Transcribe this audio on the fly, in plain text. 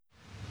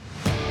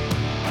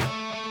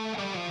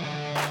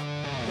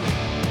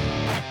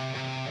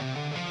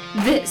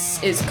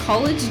This is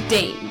College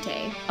Dame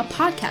Day, a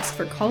podcast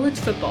for college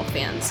football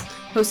fans,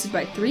 hosted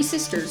by three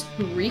sisters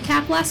who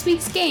recap last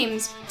week's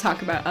games,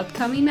 talk about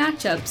upcoming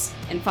matchups,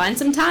 and find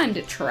some time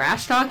to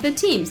trash talk the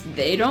teams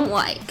they don't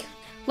like.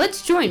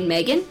 Let's join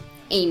Megan,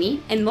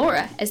 Amy, and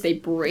Laura as they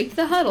break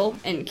the huddle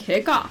and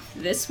kick off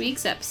this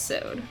week's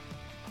episode.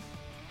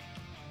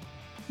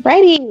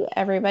 Righty,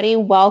 everybody.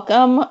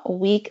 Welcome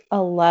week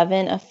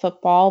 11 of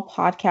football,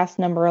 podcast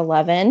number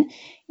 11.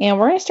 And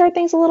we're going to start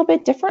things a little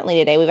bit differently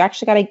today. We've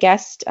actually got a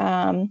guest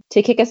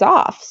to kick us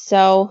off.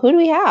 So who do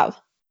we have?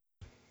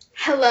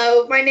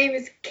 Hello, my name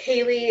is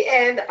Kaylee,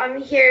 and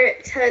I'm here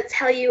to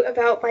tell you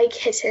about my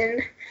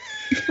kitten.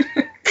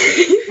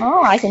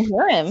 Oh, I can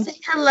hear him. Say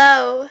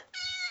hello.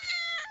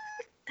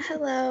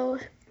 Hello.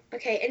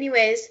 Okay,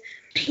 anyways,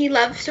 he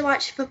loves to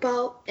watch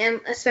football,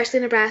 and especially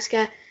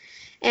Nebraska.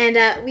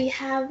 And we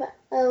have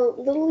a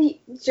little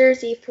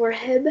jersey for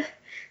him.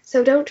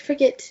 So don't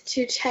forget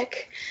to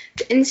check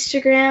the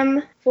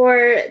Instagram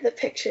for the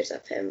pictures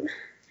of him.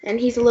 And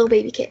he's a little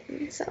baby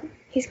kitten, so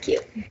he's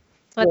cute.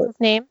 What's his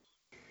name?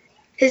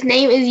 His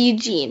name is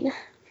Eugene.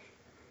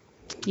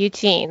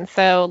 Eugene.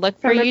 So look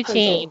for From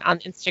Eugene Rapunzel. on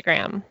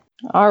Instagram.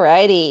 All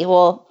righty.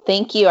 Well,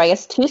 thank you. I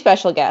guess two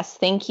special guests.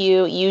 Thank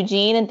you,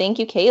 Eugene, and thank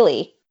you,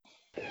 Kaylee.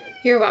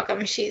 You're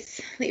welcome.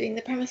 She's leaving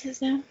the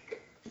premises now.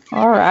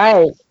 All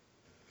right.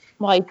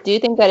 Well, I do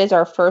think that is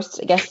our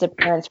first guest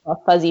appearance from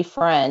a fuzzy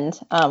friend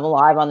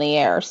live on the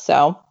air.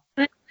 So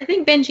I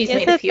think Benji's Is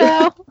made a it few.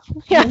 though?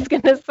 Yeah, I was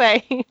going to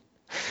say.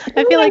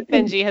 I feel like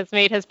Benji has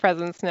made his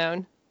presence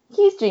known.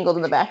 he's jingled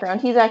in the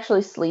background. He's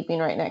actually sleeping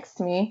right next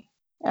to me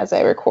as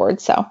I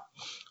record. So,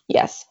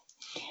 yes.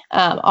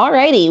 All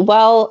righty.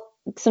 Well,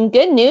 some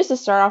good news to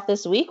start off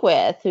this week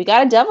with. We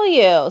got a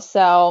W.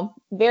 So,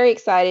 very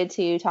excited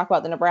to talk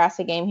about the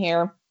Nebraska game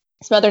here,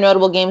 some other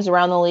notable games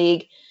around the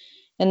league,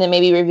 and then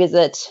maybe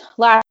revisit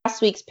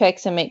last week's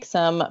picks and make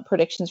some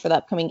predictions for the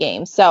upcoming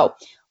games. So,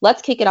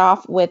 let's kick it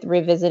off with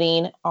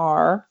revisiting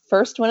our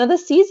first win of the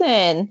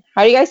season.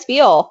 How do you guys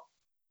feel?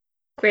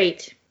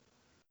 Great.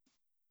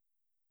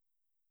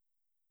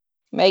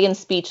 Megan's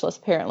speechless,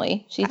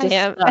 apparently. She's just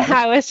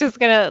I was just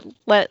going to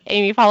let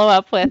Amy follow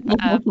up with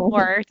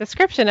more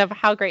description of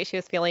how great she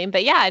was feeling.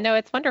 But yeah, no,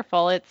 it's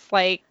wonderful. It's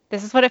like,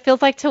 this is what it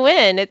feels like to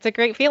win. It's a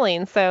great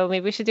feeling. So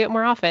maybe we should do it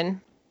more often.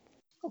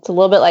 It's a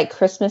little bit like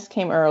Christmas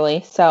came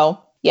early.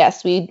 So,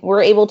 yes, we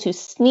were able to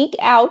sneak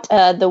out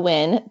the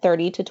win,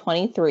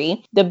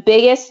 30-23. The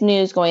biggest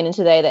news going into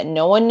today that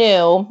no one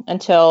knew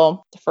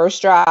until the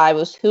first drive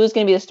was who was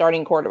going to be the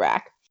starting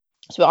quarterback.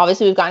 So,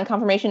 obviously, we've gotten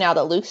confirmation now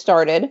that Luke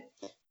started.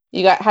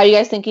 How do you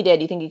guys think he did?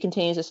 Do you think he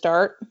continues to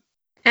start?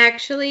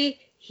 Actually,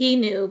 he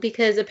knew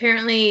because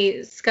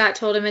apparently Scott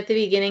told him at the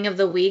beginning of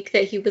the week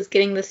that he was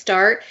getting the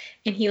start,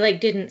 and he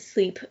didn't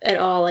sleep at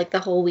all the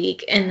whole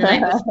week. And the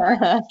night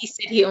before, he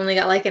said he only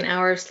got an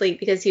hour of sleep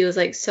because he was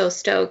so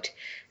stoked.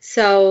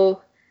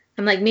 So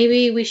I'm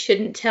maybe we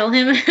shouldn't tell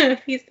him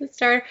if he's the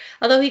starter.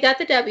 Although he got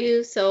the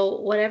W, so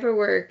whatever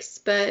works.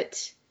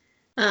 But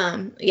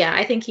yeah,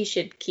 I think he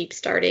should keep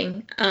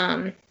starting.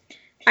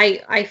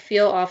 I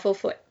feel awful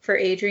for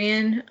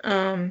Adrian.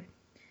 I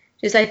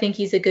think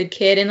he's a good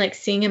kid, and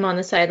seeing him on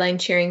the sideline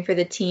cheering for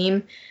the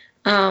team,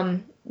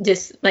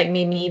 just made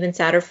me even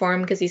sadder for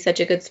him because he's such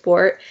a good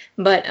sport.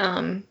 But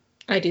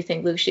I do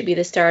think Luke should be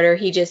the starter.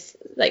 He just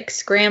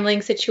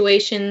scrambling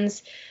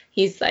situations.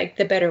 He's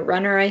the better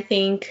runner, I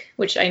think,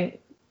 which I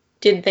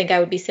didn't think I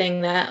would be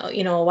saying that,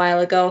 a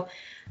while ago.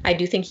 I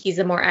do think he's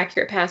a more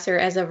accurate passer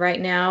as of right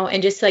now.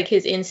 And just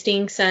his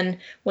instincts and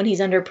when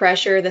he's under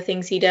pressure, the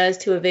things he does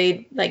to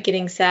evade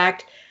getting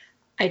sacked,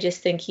 I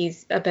just think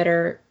he's a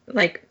better,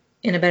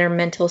 in a better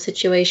mental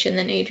situation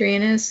than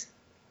Adrian is.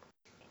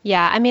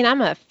 Yeah, I mean,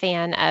 I'm a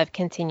fan of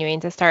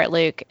continuing to start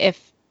Luke,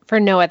 if for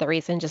no other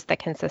reason, just the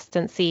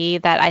consistency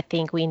that I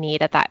think we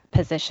need at that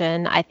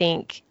position. I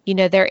think,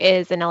 there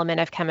is an element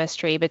of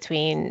chemistry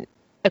between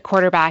the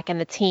quarterback and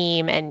the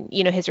team and,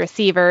 his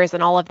receivers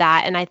and all of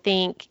that. And I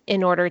think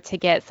in order to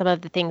get some of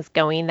the things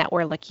going that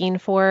we're looking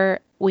for,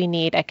 we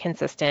need a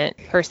consistent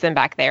person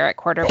back there at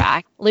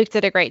quarterback. Luke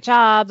did a great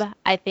job.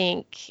 I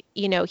think,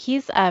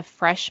 he's a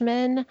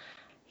freshman.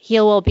 He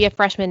will be a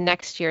freshman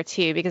next year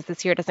too, because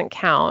this year doesn't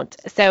count.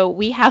 So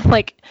we have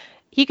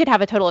he could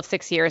have a total of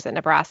 6 years at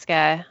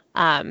Nebraska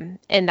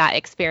in that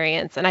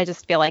experience. And I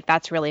just feel like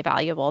that's really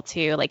valuable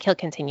too. He'll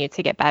continue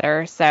to get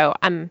better. So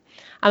I'm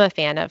a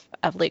fan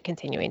of Luke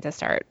continuing to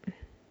start.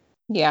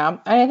 Yeah,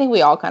 I think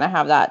we all kind of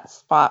have that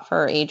spot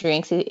for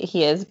Adrian because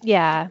he is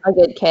a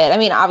good kid. I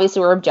mean, obviously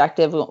we're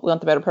objective. We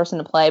want the better person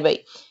to play, but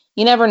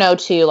you never know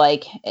too,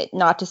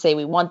 not to say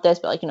we want this,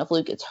 but if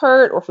Luke gets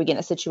hurt or if we get in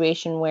a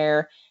situation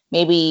where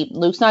maybe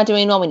Luke's not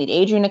doing well, we need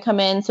Adrian to come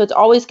in. So it's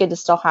always good to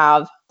still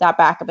have that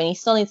backup, and he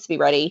still needs to be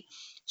ready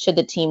should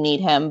the team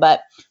need him.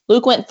 But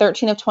Luke went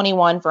 13 of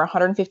 21 for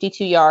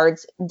 152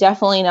 yards.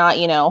 Definitely not,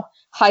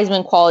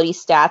 Heisman quality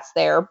stats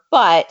there.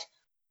 But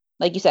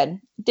like you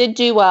said, did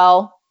do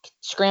well,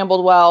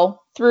 scrambled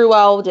well, threw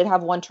well, did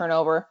have one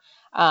turnover.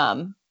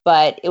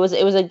 But it was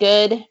a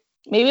good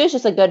maybe it was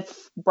just a good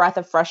breath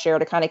of fresh air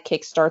to kind of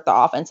kickstart the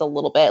offense a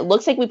little bit. It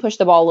looks like we pushed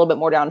the ball a little bit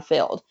more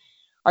downfield.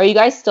 Are you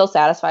guys still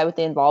satisfied with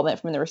the involvement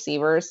from the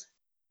receivers?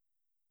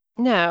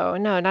 No,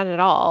 not at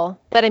all.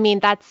 But I mean,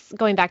 that's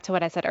going back to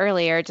what I said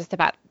earlier, just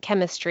about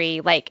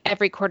chemistry. Like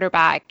every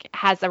quarterback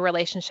has a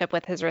relationship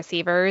with his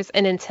receivers,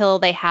 and until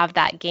they have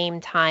that game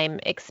time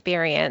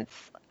experience,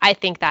 I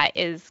think that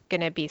is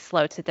going to be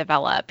slow to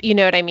develop. You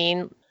know what I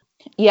mean?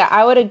 Yeah,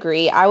 I would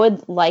agree. I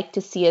would like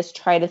to see us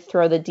try to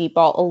throw the deep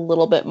ball a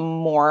little bit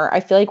more. I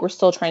feel like we're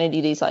still trying to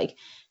do these like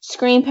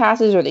screen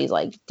passes or these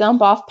like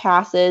dump off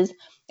passes.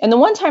 And the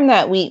one time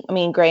that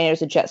granted it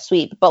was a jet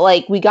sweep, but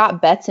like we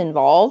got Betts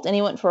involved and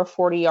he went for a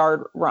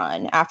 40-yard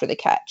run after the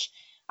catch.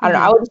 I don't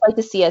know. I would just like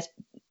to see us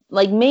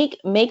like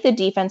make the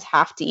defense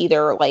have to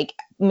either like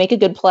make a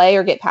good play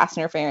or get pass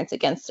interference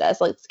against us.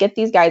 Let's get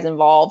these guys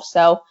involved.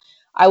 So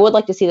I would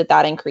like to see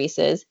that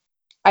increases.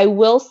 I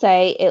will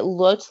say it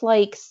looked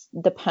like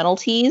the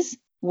penalties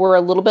were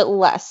a little bit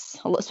less,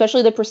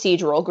 especially the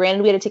procedural.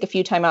 Granted, we had to take a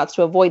few timeouts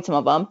to avoid some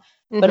of them,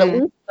 but at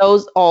least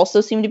those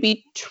also seem to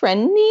be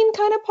trending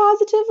kind of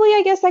positively.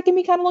 I guess that can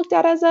be kind of looked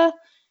at as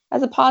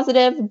a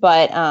positive.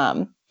 But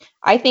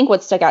I think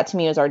what stuck out to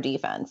me was our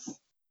defense.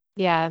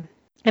 Yeah,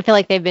 I feel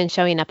like they've been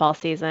showing up all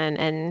season,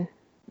 and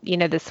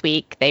this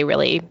week they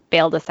really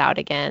bailed us out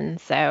again.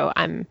 So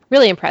I'm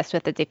really impressed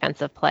with the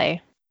defensive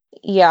play.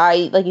 Yeah,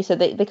 like you said,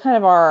 they kind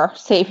of are our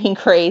saving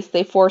grace.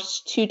 They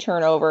forced 2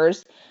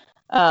 turnovers.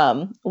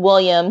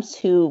 Williams,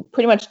 who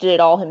pretty much did it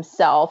all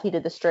himself, he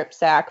did the strip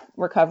sack,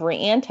 recovery,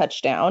 and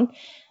touchdown,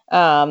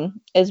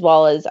 as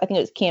well as I think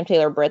it was Cam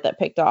Taylor-Britt that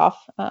picked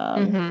off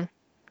and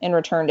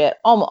returned it.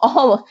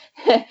 Almost.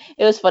 It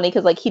was funny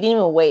because like he didn't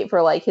even wait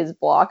for like his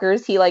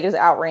blockers. He like just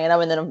outran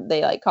them, and then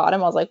they like caught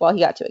him. I was like, well,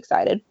 he got too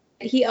excited.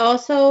 He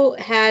also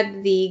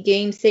had the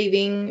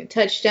game-saving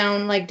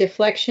touchdown like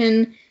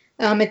deflection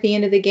at the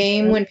end of the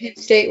game when Penn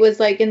State was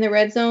like in the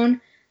red zone.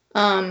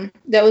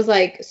 That was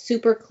like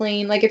super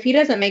clean. Like if he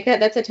doesn't make that,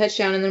 that's a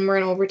touchdown and then we're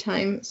in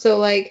overtime. So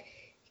like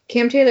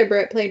Cam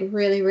Taylor-Britt played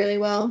really, really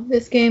well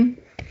this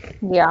game.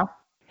 Yeah.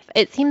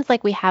 It seems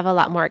like we have a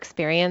lot more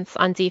experience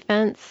on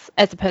defense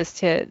as opposed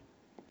to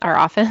our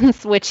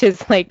offense, which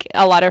is like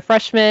a lot of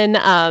freshmen,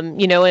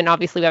 and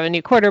obviously we have a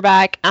new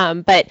quarterback.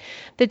 But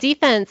the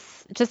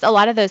defense, just a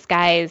lot of those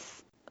guys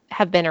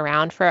have been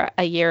around for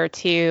a year or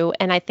two,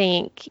 and I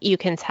think you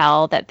can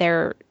tell that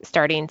they're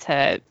starting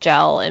to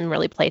gel and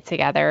really play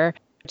together.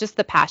 Just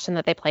the passion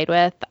that they played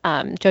with.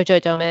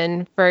 JoJo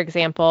Domann, for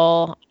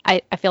example,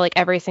 I feel like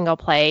every single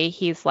play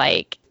he's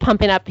like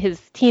pumping up his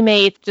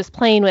teammates, just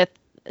playing with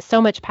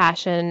so much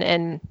passion.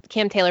 And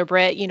Cam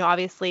Taylor-Britt,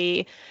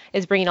 obviously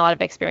is bringing a lot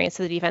of experience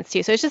to the defense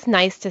too. So it's just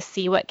nice to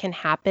see what can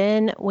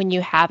happen when you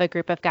have a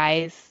group of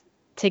guys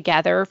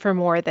together for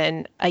more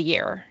than a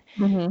year.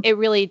 It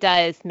really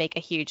does make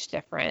a huge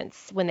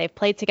difference when they've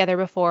played together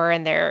before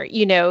and they're,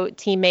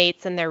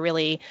 teammates, and they're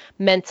really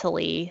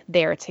mentally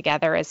there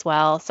together as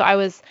well. So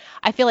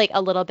I feel like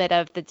a little bit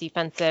of the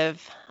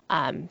defensive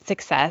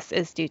success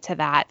is due to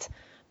that.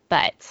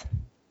 But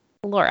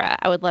Laura,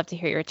 I would love to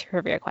hear your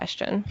trivia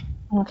question.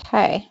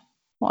 Okay.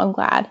 Well, I'm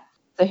glad.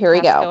 So here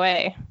we go.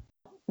 Away.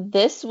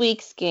 This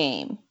week's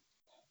game,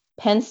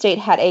 Penn State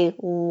had a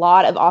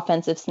lot of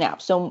offensive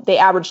snaps. So they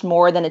averaged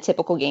more than a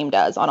typical game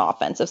does on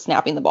offense of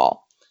snapping the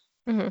ball,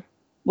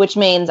 which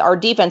means our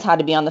defense had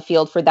to be on the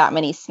field for that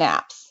many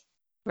snaps.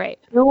 Right.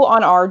 Who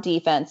on our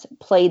defense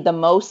played the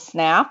most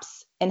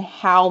snaps and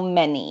how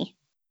many?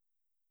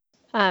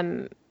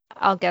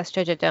 I'll guess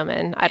JoJo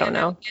Domann. I don't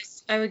know.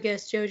 I would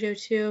guess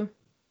JoJo too.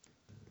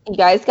 You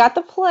guys got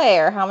the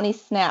player. How many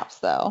snaps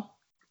though?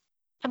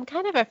 I'm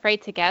kind of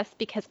afraid to guess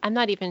because I'm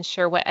not even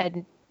sure what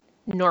a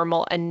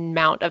normal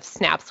amount of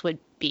snaps would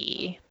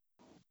be.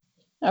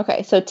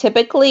 Okay, so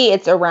typically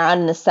it's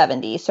around the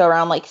 70s, so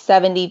around like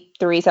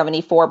 73,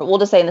 74, but we'll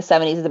just say in the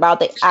 70s is about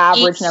the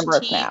average number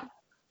of snaps.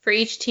 For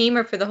each team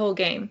or for the whole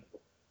game?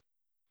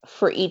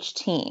 For each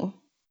team.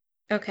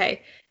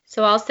 Okay,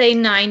 so I'll say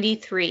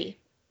 93.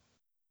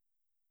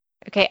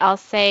 Okay, I'll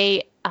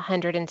say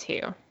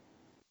 102.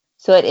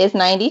 So it is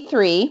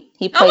 93.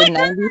 He played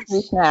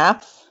 93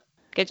 snaps.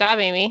 Good job,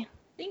 Amy.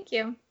 Thank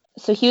you.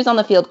 So he was on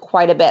the field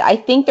quite a bit. I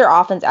think their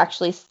offense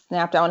actually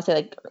snapped, I want to say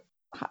like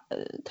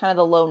kind of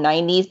the low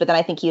 90s, but then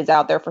I think he was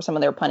out there for some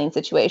of their punting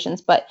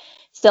situations. But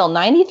still,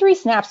 93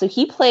 snaps. So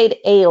he played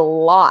a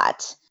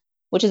lot,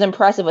 which is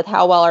impressive with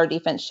how well our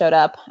defense showed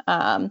up.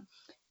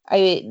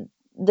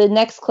 The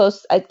next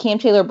close, Cam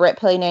Taylor-Britt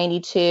played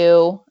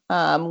 92.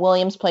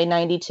 Williams played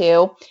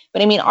 92.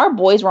 But I mean, our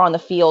boys were on the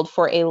field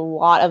for a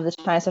lot of the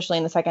time, especially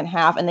in the second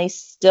half, and they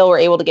still were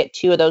able to get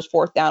 2 of those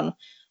fourth down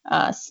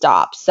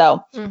stops.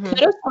 So kudos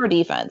to our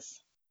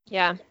defense.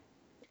 Yeah.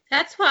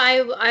 That's why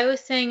I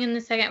was saying in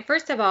the second.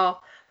 First of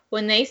all,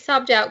 when they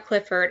subbed out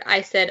Clifford,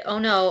 I said, oh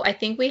no, I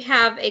think we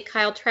have a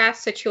Kyle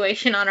Trask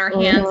situation on our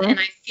hands, and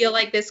I feel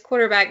like this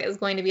quarterback is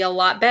going to be a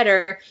lot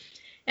better.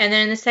 And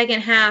then in the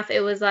second half,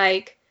 it was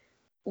like,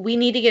 we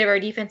need to give our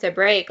defense a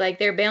break. Like,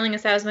 they're bailing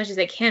us out as much as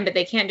they can, but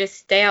they can't just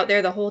stay out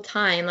there the whole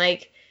time.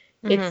 Like,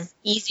 it's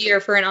easier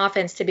for an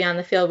offense to be on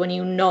the field when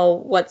you know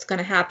what's going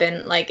to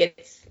happen. Like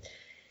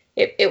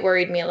it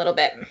worried me a little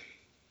bit.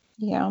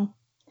 Yeah.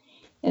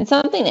 And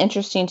something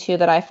interesting too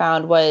that I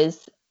found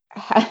was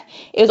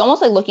it was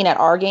almost like looking at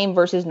our game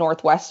versus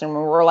Northwestern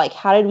where we're like,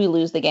 how did we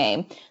lose the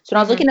game? So when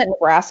I was looking at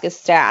Nebraska's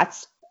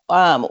stats,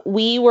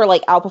 we were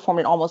like outperformed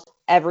in almost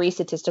every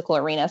statistical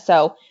arena.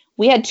 So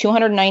we had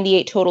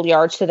 298 total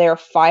yards to their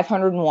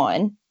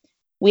 501.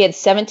 We had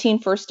 17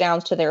 first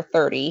downs to their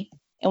 30,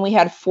 and we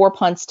had 4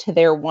 punts to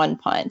their 1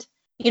 punt.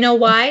 You know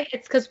why?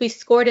 It's because we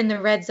scored in the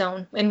red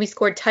zone and we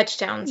scored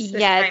touchdowns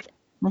this time.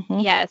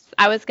 Yes,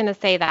 I was going to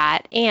say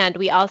that. And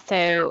we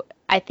also,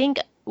 I think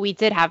we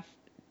did have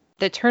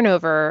the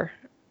turnover.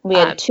 We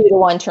had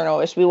 2-1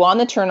 turnovers. We won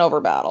the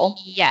turnover battle.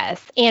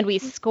 Yes, and we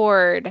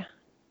scored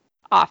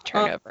off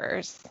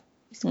turnovers.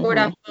 We scored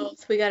off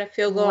both. We got a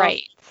field goal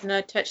and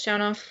a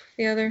touchdown off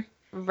the other.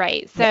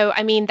 Right. So,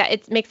 I mean, that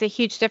it makes a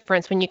huge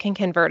difference when you can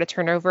convert a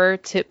turnover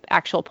to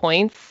actual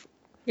points.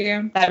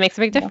 Yeah. That makes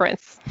a big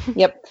difference.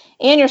 Yep.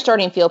 And your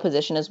starting field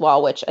position as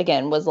well, which,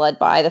 again, was led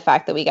by the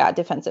fact that we got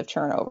defensive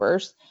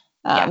turnovers.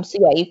 So,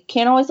 yeah, you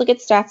can't always look at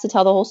stats to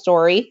tell the whole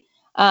story.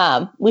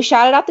 We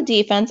shouted out the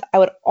defense. I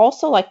would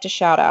also like to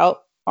shout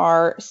out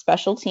our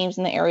special teams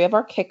in the area of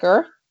our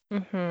kicker.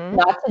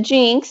 Not to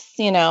jinx,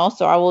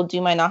 so I will do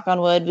my knock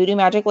on wood voodoo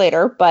magic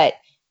later, but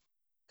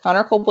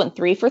Connor Culp went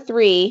 3 for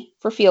 3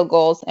 for field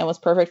goals and was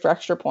perfect for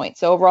extra points.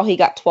 So overall, he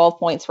got 12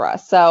 points for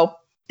us. So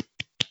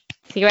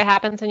see what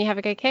happens when you have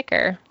a good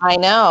kicker. I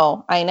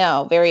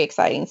know. Very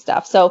exciting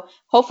stuff. So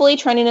hopefully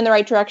trending in the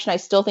right direction. I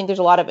still think there's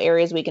a lot of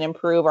areas we can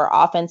improve. Our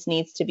offense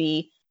needs to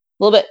be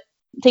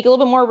take a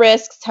little bit more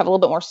risks, have a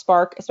little bit more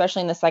spark,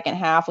 especially in the second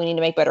half. We need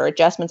to make better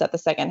adjustments at the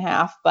second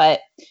half.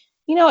 But,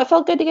 it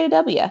felt good to get a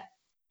W.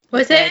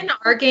 Was it in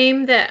our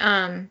game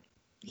that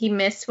he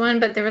missed one,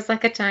 but there was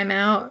like a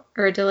timeout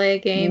or a delay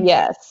game?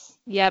 Yes.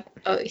 Yep.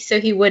 Oh,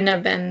 so he wouldn't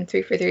have been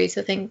 3 for 3.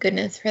 So thank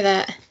goodness for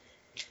that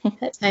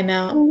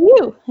timeout.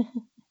 Woo.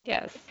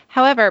 Yes.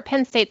 However,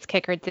 Penn State's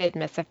kicker did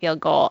miss a field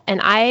goal,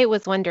 and I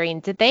was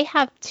wondering, did they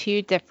have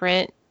two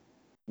different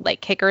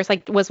kickers?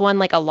 Like, was one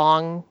like a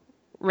long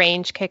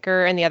range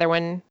kicker and the other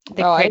one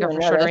the kicker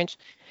for shorter range?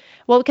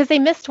 Well, because they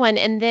missed one,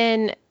 and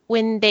then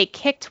when they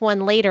kicked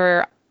one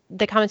later,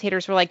 the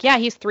commentators were like, yeah,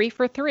 he's 3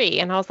 for 3.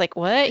 And I was like,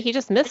 what? He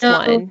just missed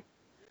one.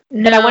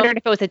 But I wondered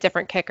if it was a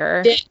different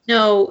kicker.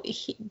 No,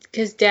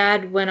 because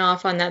Dad went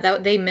off on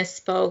that. They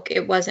misspoke.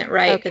 It wasn't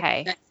right.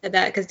 Okay. That said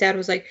that because Dad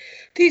was like,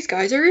 these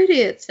guys are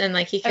idiots. And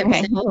he kept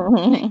saying,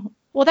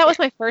 well, that was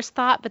my first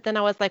thought. But then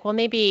I was like, well,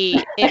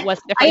 maybe it was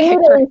different. I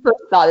literally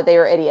first thought that they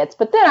were idiots.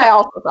 But then I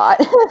also thought.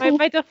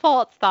 my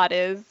default thought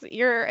is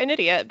you're an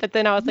idiot. But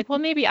then I was like, well,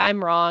 maybe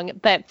I'm wrong.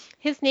 But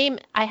his name,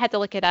 I had to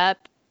look it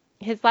up.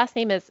 His last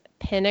name is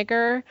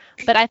Pinegar,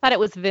 but I thought it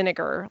was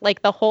Vinegar.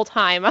 The whole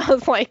time I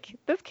was like,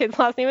 this kid's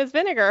last name is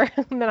Vinegar.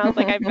 And then I was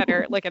like, I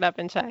better look it up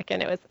and check.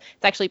 And it's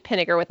actually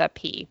Pinegar with a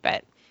P.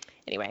 But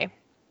anyway.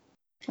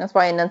 That's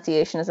why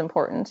enunciation is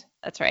important.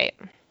 That's right.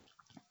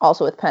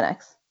 Also with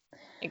Penix.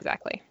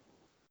 Exactly.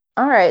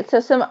 All right. So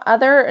some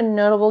other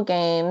notable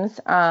games,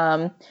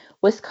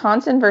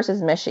 Wisconsin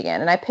versus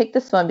Michigan. And I picked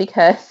this one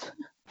because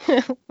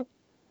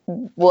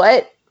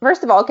what?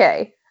 First of all,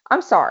 okay,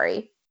 I'm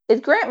sorry. Is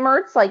Grant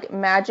Mertz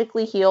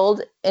magically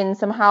healed in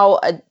somehow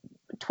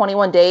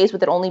 21 days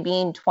with it only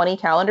being 20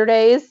 calendar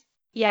days?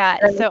 Yeah.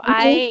 So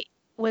I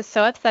was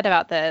so upset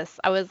about this.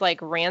 I was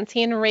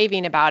ranting and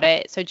raving about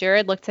it. So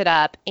Jared looked it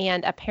up,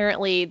 and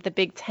apparently the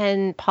Big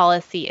Ten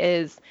policy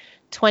is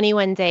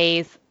 21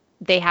 days.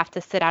 They have to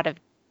sit out of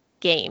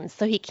games.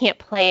 So he can't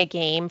play a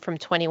game from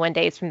 21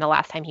 days from the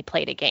last time he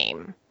played a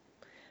game.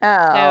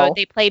 Oh. So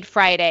they played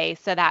Friday.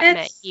 So that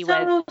meant he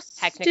was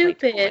technically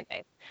 21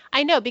 days.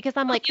 I know, because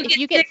I'm like, if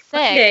you get sick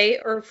Monday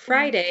or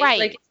Friday,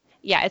 right?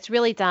 Yeah, it's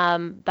really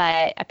dumb,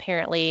 but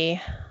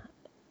apparently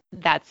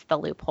that's the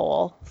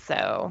loophole,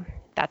 so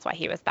that's why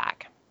he was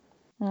back.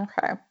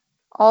 Okay.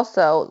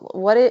 Also,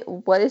 what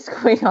is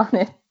going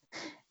on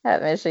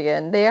at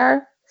Michigan? They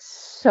are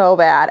so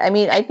bad. I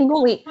mean, I think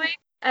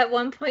at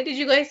one point, did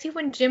you guys see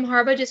when Jim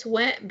Harbaugh just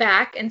went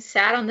back and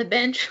sat on the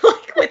bench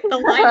with the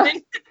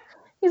linemen?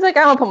 He's like,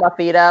 I don't put my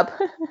feet up.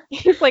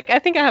 He's like, I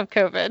think I have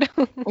COVID.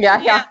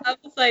 Yeah. I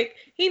was like,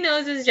 he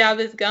knows his job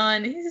is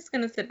gone. He's just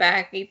gonna sit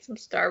back, eat some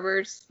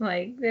Starburst.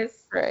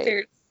 This,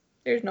 right.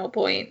 There's no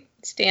point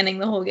standing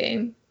the whole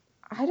game.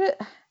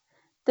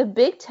 The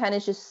Big Ten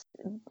is just,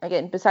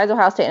 again, besides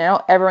Ohio State, and I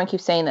know everyone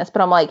keeps saying this,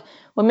 but I'm like,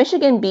 when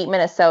Michigan beat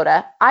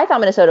Minnesota, I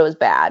thought Minnesota was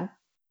bad.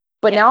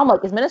 But now I'm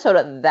like, is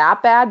Minnesota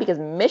that bad? Because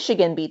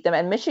Michigan beat them,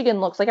 and Michigan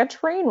looks like a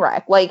train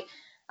wreck. I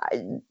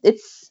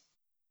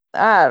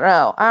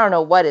don't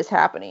know what is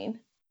happening.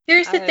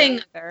 Here's the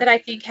thing that I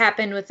think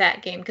happened with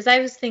that game, because I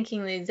was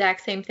thinking the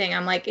exact same thing.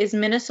 I'm like, is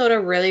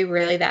Minnesota really,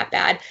 really that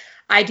bad?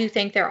 I do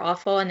think they're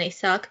awful and they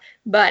suck,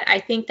 but I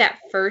think that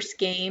first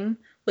game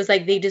was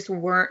they just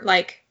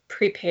weren't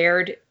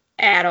prepared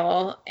at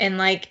all, and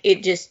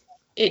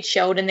it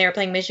showed. And they were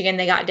playing Michigan,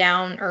 they got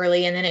down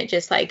early, and then it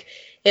just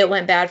it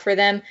went bad for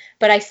them.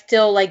 But I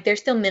still, like, they're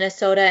still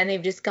Minnesota, and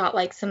they've just got,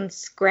 like, some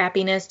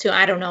scrappiness to,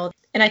 I don't know.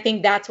 And I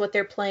think that's what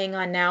they're playing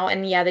on now.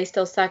 And, yeah, they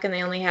still suck, and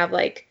they only have,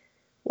 like,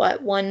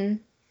 what, one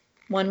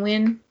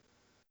win?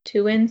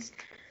 2 wins?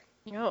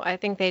 No, I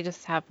think they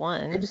just have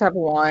one. They just have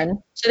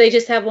one. So they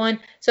just have one.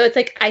 So it's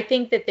like, I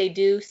think that they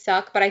do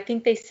suck, but I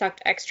think they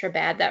sucked extra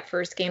bad that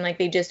first game. Like,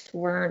 they just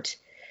weren't,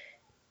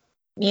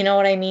 you know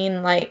what I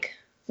mean? Like,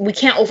 we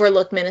can't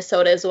overlook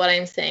Minnesota is what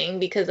I'm saying,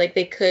 because, like,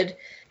 they could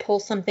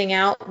pull something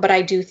out. But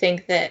I do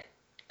think that,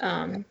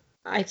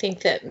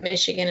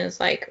 Michigan is,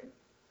 like,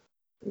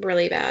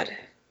 really bad.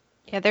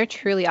 Yeah, they're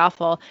truly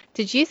awful.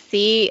 Did you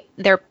see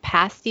their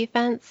pass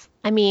defense?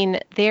 I mean,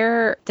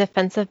 their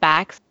defensive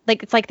backs,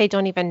 like, it's like they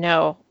don't even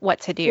know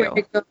what to do.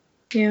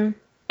 Yeah.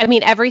 I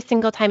mean, every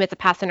single time it's a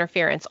pass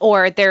interference,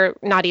 or they're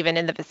not even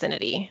in the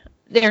vicinity.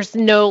 There's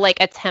no, like,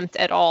 attempt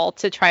at all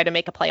to try to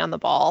make a play on the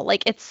ball.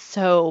 Like, it's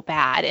so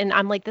bad. And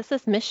I'm like, this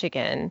is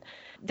Michigan.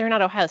 They're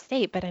not Ohio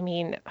State, but I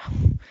mean,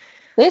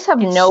 they just have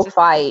no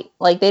fight.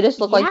 Like, they just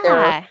look like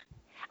they're.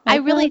 I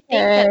really think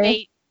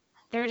that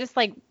they're just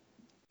like,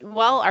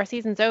 well, our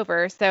season's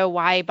over, so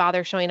why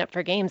bother showing up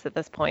for games at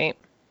this point?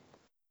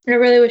 I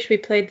really wish we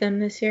played them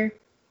this year.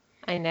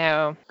 I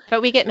know,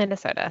 but we get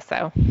Minnesota,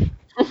 so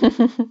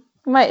it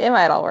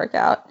might all work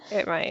out.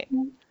 It might.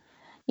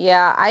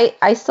 Yeah,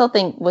 I still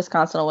think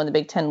Wisconsin will win the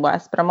Big Ten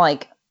West, but I'm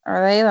like,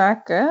 are they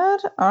that good?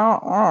 I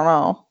don't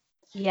know.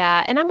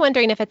 Yeah, and I'm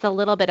wondering if it's a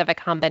little bit of a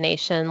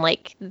combination.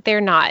 Like,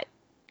 they're not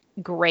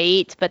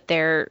great, but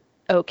they're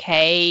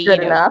okay,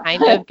 Good enough.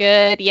 kind of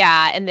good.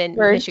 Yeah, and then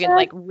Very Michigan's good.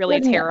 like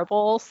really Good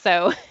terrible,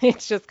 so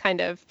it's just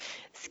kind of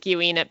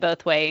skewing it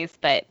both ways.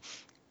 But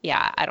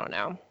yeah, I don't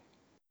know.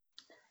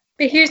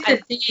 But here's the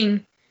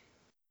thing.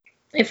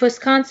 If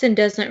Wisconsin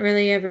doesn't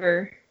really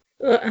ever,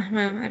 well,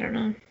 I don't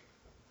know.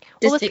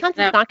 Well, Just take Wisconsin's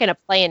that. not going to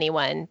play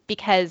anyone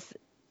because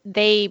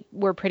they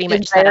were pretty much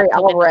Because set Barry up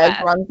to win the Alvarez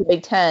West. runs the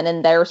Big Ten,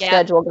 and their Yeah.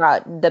 schedule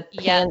got the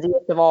Yeah.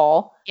 pansiest of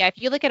all. Yeah, if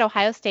you look at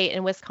Ohio State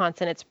and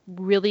Wisconsin, it's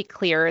really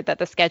clear that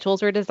the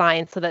schedules were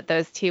designed so that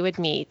those two would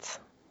meet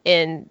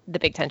in the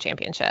Big Ten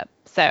championship.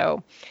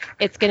 So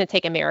it's going to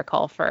take a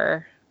miracle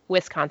for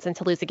Wisconsin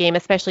to lose a game,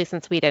 especially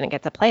since we didn't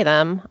get to play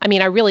them. I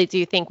mean, I really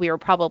do think we were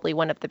probably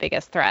one of the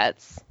biggest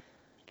threats.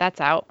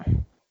 That's out.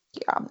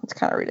 Yeah, it's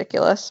kind of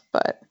ridiculous,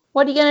 but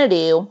what are you gonna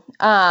do?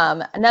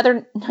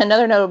 Another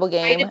notable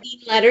Write game. a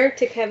mean letter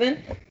to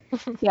Kevin.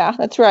 Yeah,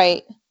 that's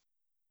right.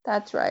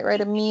 That's right.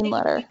 Write a mean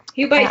letter.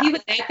 He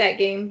was at that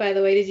game, by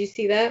the way. Did you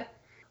see that?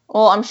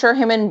 Well, I'm sure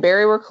him and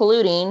Barry were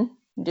colluding,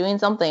 doing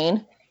something.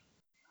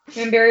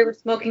 Him and Barry were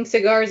smoking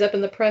cigars up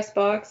in the press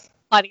box.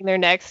 Plotting their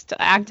next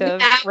act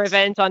of Without-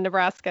 revenge on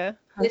Nebraska.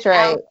 That's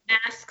right. Without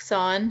masks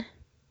on.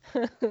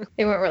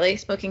 They weren't really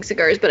smoking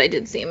cigars, but I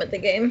did see him at the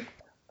game.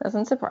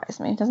 Doesn't surprise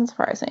me.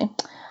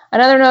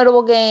 Another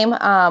notable game,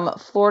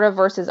 Florida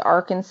versus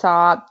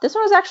Arkansas. This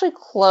one was actually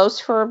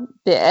close for a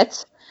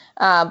bit,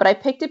 but I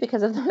picked it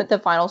because of the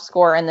final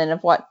score and then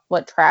of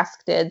what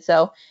Trask did.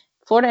 So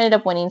Florida ended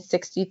up winning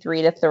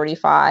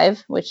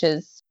 63-35, which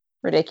is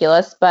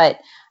ridiculous. But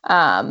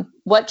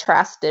what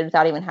Trask did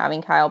without even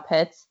having Kyle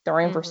Pitts,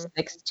 throwing for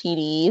 6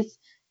 TDs.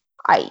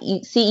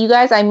 You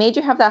guys, I made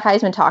you have that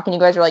Heisman talk, and you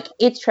guys are like,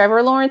 it's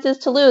Trevor Lawrence's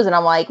to lose. And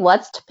I'm like,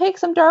 let's pick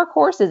some dark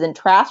horses. And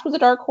Trask was a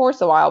dark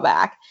horse a while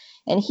back.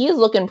 And he is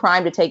looking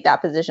primed to take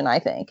that position, I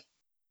think.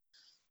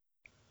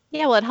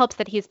 Yeah, well, it helps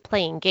that he's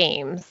playing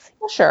games.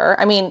 Well, sure.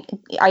 I mean,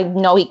 I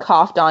know he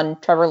coughed on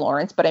Trevor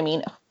Lawrence, but I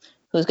mean,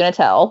 who's going to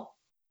tell?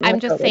 I'm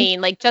just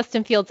saying, like,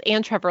 Justin Fields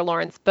and Trevor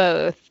Lawrence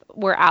both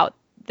were out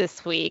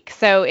this week.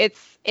 So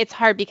it's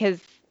hard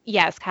because,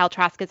 yes, Kyle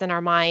Trask is in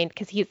our mind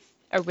because he's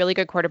a really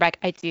good quarterback.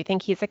 I do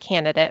think he's a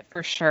candidate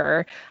for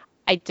sure.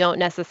 I don't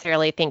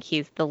necessarily think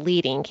he's the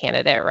leading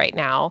candidate right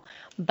now.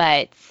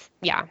 But,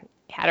 yeah,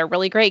 had a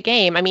really great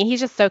game. I mean,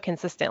 he's just so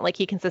consistent. Like,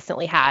 he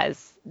consistently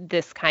has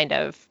this kind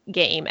of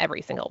game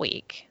every single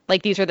week.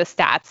 Like, these are the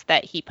stats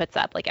that he puts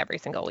up, like, every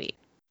single week.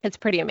 It's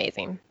pretty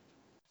amazing.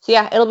 So,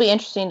 yeah, it'll be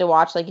interesting to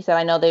watch. Like you said,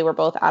 I know they were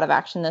both out of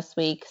action this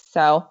week.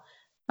 So,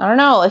 I don't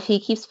know. If he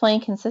keeps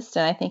playing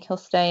consistent, I think he'll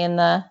stay in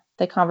the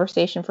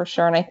conversation for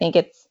sure. And I think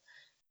it's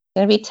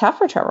going to be tough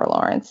for Trevor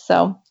Lawrence.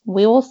 So,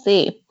 we will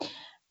see.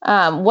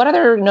 What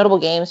other notable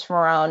games from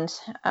around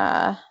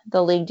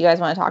the league do you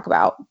guys want to talk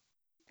about?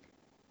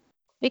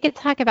 We could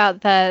talk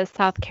about the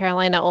South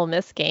Carolina Ole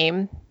Miss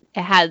game.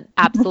 It had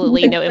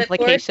absolutely no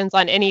implications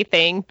on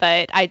anything,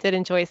 but I did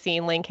enjoy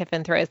seeing Lane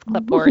Kiffin throw his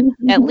clipboard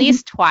at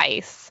least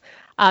twice.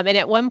 And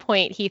at one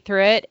point he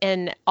threw it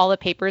and all the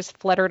papers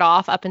fluttered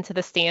off up into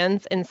the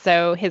stands. And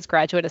so his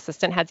graduate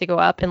assistant had to go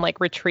up and like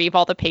retrieve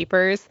all the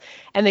papers.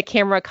 And the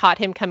camera caught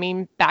him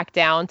coming back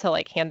down to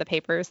like hand the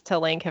papers to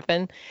Lane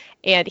Kiffin.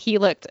 And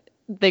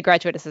the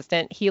graduate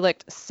assistant, he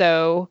looked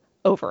so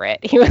over it.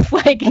 He was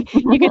like,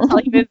 you could tell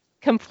he was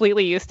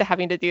completely used to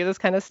having to do this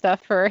kind of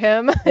stuff for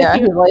him. Yeah,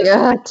 he's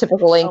like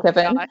typical Lane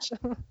Kiffin. Gosh.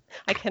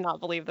 I cannot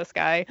believe this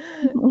guy.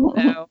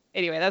 So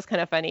anyway, that's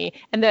kind of funny.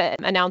 And the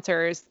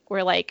announcers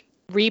were like,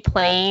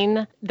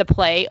 replaying the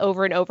play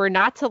over and over,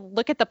 not to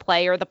look at the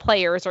play or the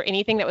players or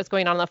anything that was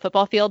going on the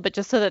football field, but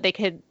just so that they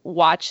could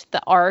watch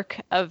the arc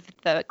of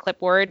the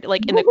clipboard,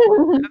 like in the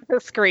corner of the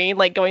screen,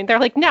 like going there,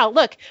 like, now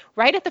look,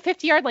 right at the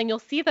 50-yard line, you'll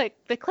see the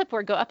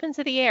clipboard go up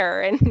into the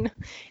air. And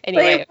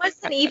anyway. But it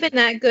wasn't even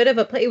that good of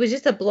a play. It was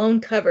just a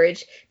blown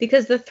coverage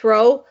because the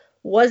throw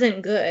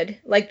wasn't good.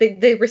 Like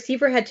the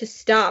receiver had to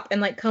stop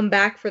and like come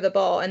back for the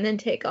ball and then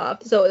take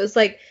off. So it was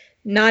like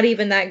not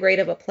even that great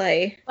of a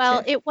play.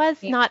 Well, it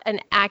was not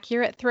an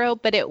accurate throw,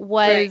 but it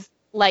was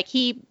like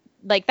he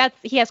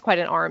has quite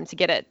an arm to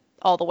get it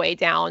all the way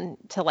down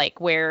to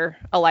like where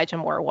Elijah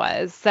Moore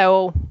was.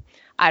 So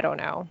I don't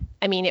know.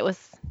 I mean,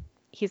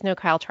 he's no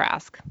Kyle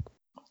Trask.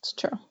 It's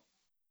true.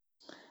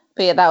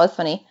 But yeah, that was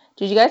funny.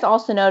 Did you guys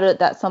also note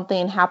that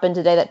something happened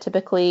today that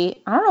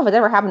typically, I don't know if it's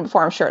ever happened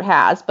before, I'm sure it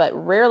has, but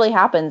rarely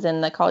happens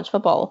in the college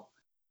football?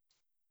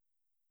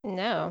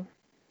 No.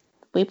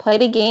 We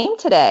played a game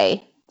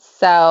today.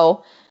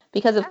 So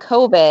because of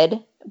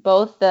COVID,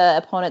 both the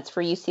opponents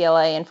for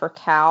UCLA and for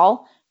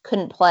Cal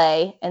couldn't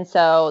play. And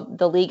so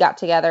the league got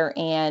together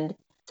and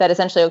said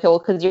essentially, okay, well,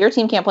 because your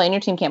team can't play and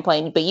your team can't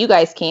play, but you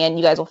guys can,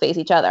 you guys will face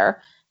each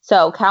other.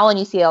 So Cal and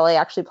UCLA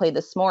actually played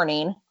this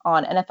morning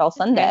on NFL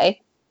Sunday.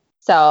 Okay.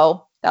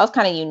 So that was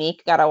kind of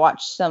unique. Got to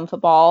watch some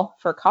football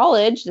for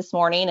college this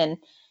morning, and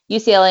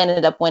UCLA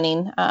ended up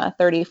winning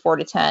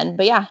 34-10.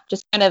 But yeah,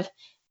 just kind of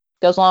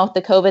goes along with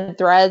the COVID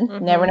thread.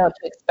 Mm-hmm. Never know what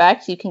to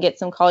expect. You can get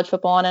some college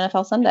football on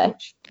NFL Sunday.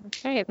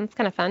 Okay, that's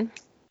kind of fun.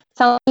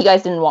 Sounds like you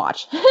guys didn't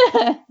watch.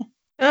 Oh,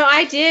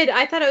 I did.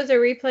 I thought it was a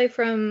replay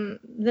from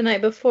the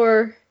night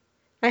before.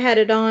 I had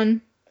it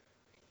on.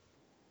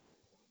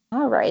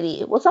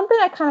 Alrighty. Well, something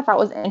I kind of thought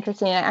was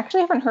interesting, and I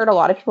actually haven't heard a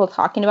lot of people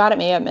talking about it.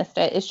 Maybe I missed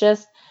it. It's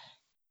just,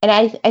 and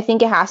I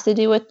think it has to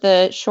do with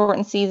the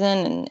shortened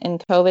season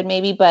and COVID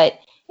maybe, but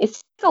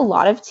it's a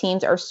lot of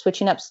teams are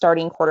switching up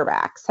starting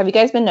quarterbacks. Have you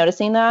guys been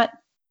noticing that?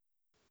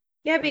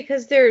 Yeah,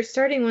 because their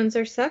starting ones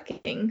are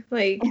sucking.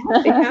 Like,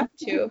 they have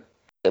to.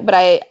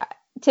 But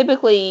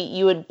typically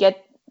you would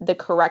get the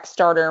correct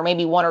starter.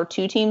 Maybe one or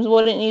two teams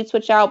wouldn't need to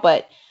switch out,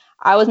 but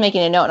I was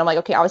making a note, and I'm like,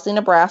 okay, obviously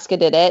Nebraska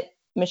did it.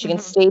 Michigan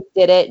State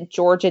did it.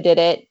 Georgia did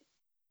it.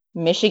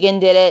 Michigan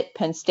did it.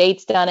 Penn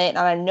State's done it. And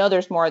I know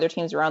there's more other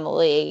teams around the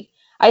league.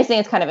 I just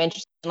think it's kind of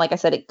interesting. Like I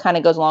said, it kind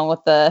of goes along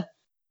with the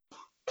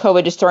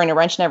COVID just throwing a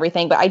wrench and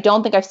everything. But I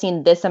don't think I've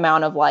seen this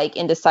amount of like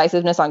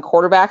indecisiveness on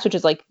quarterbacks, which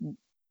is like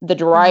the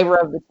driver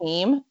of the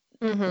team.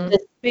 Mm-hmm.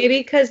 Maybe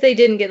because they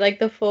didn't get like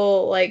the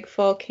full like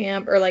fall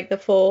camp or like the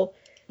full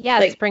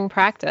spring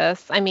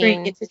practice. I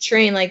mean, get to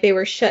train, like they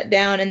were shut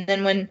down, and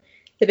then when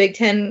the Big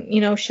Ten,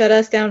 shut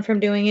us down from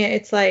doing it,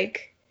 it's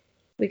like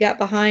we got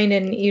behind,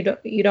 and you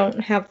don't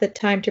have the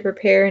time to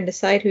prepare and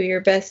decide who your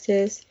best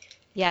is.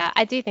 Yeah,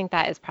 I do think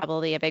that is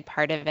probably a big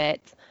part of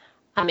it.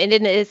 And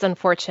it is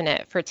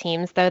unfortunate for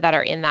teams, though, that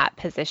are in that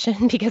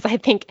position, because I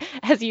think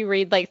as you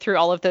read like through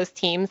all of those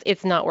teams,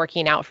 it's not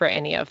working out for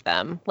any of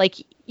them. Like,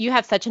 you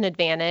have such an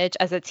advantage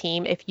as a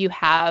team if you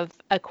have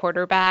a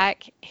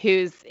quarterback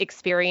who's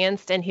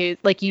experienced and who's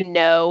like,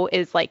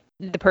 is like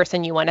the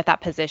person you want at that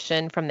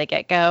position from the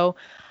get-go.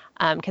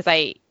 Because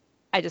I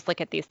just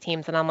look at these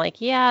teams and I'm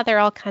like, yeah, they're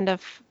all kind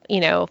of,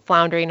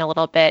 floundering a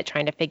little bit,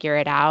 trying to figure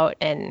it out,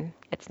 and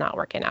it's not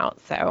working out.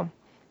 So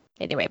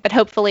anyway, but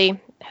hopefully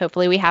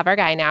we have our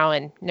guy now,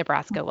 and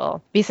Nebraska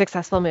will be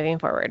successful moving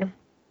forward.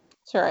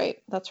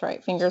 That's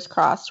right. Fingers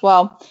crossed.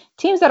 Well,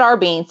 teams that are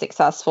being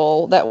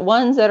successful, that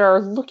ones that are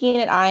looking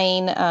at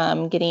eyeing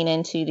getting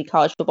into the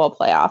college football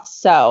playoffs.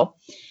 So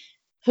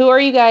who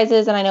are you guys'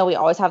 and I know we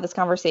always have this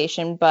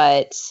conversation,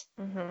 but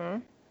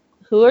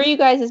who are you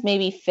guys'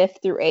 maybe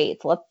 5th through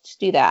 8th? Let's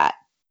do that.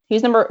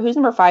 Who's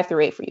number 5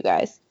 through 8 for you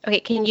guys? Okay,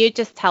 can you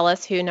just tell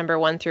us who number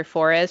 1 through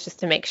 4 is, just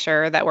to make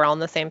sure that we're all on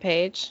the same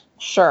page?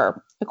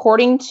 Sure.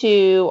 According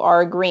to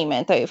our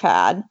agreement that we've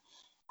had,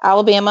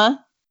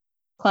 Alabama,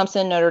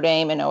 Clemson, Notre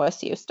Dame, and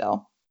OSU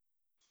still.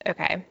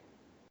 Okay.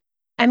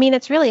 I mean,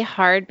 it's really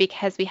hard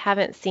because we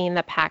haven't seen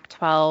the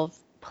Pac-12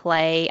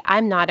 play.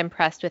 I'm not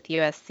impressed with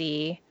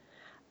USC.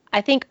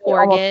 I think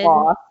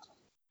Oregon.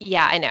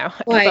 Yeah, I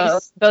know.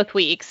 Both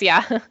weeks,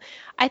 yeah.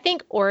 I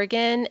think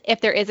Oregon,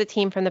 if there is a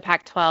team from the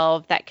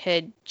Pac-12 that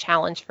could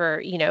challenge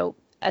for,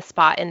 a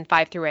spot in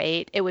 5 through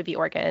 8, it would be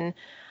Oregon.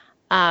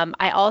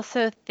 I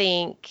also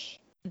think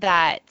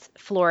that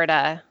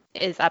Florida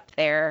is up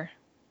there.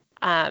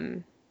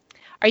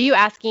 Are you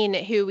asking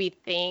who we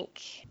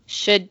think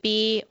should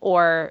be,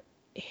 or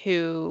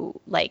who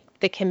like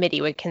the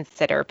committee would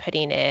consider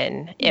putting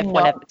in if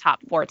one of the top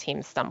 4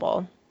 teams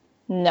stumble?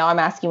 No, I'm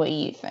asking what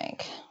you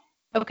think.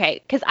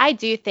 Okay, because I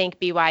do think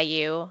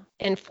BYU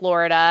in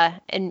Florida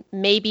and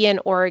maybe in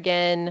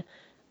Oregon,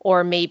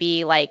 or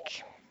maybe I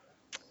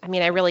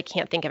really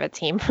can't think of a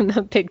team from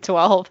the Big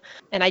 12,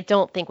 and I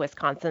don't think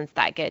Wisconsin's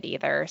that good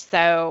either.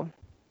 So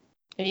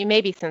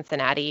maybe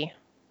Cincinnati.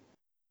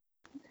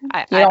 You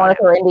don't want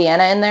to throw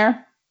Indiana in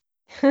there?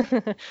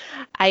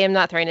 I am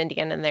not throwing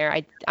Indiana in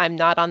there. I'm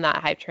not on that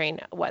hype train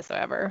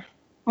whatsoever.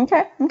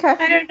 Okay.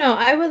 I don't know.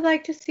 I would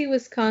like to see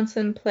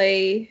Wisconsin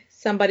play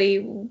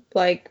somebody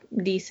like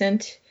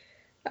decent.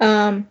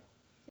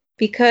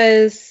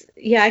 Because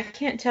yeah, I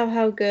can't tell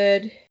how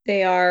good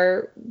they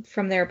are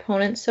from their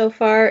opponents so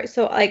far.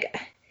 So like,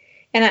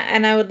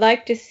 and I would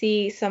like to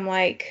see some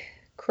like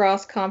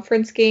cross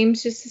conference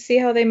games just to see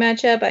how they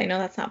match up. I know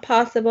that's not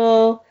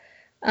possible.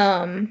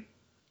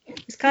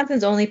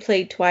 Wisconsin's only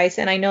played twice,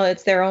 and I know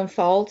it's their own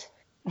fault.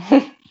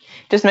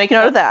 Just make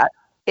note of that.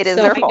 It is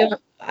their fault.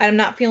 I'm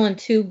not feeling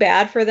too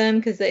bad for them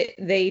because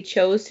they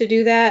chose to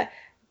do that,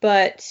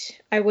 but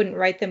I wouldn't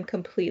write them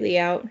completely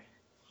out.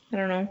 I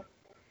don't know.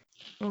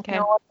 Okay.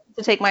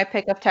 To take my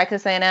pick of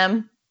Texas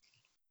A&M.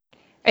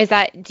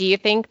 Do you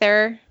think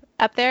they're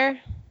up there?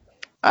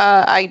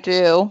 I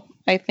do.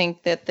 I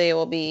think that they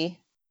will be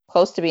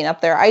close to being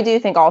up there. I do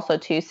think also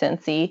too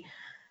Cincy,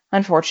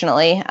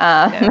 unfortunately.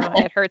 No,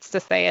 it hurts to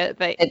say it,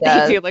 but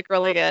they do look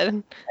really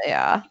good.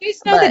 Yeah. You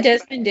know that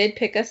Desmond did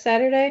pick us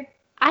Saturday?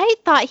 I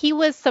thought he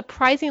was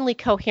surprisingly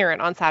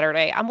coherent on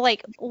Saturday. I'm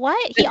like,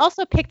 what? He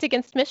also picked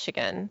against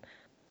Michigan.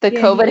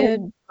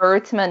 COVID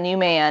birthed a new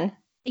man.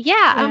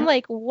 Yeah, I'm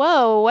like,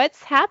 whoa,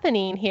 what's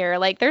happening here?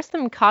 Like, there's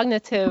some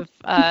cognitive.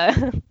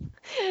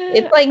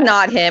 It's like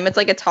not him. It's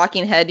like a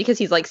talking head because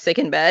he's like sick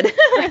in bed.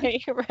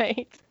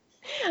 Right.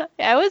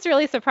 I was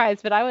really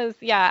surprised, but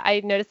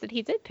I noticed that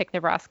he did pick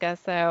Nebraska,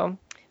 so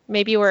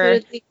maybe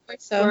we're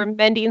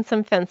mending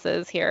some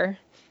fences here.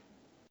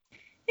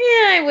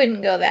 Yeah, I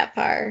wouldn't go that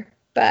far,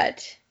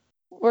 but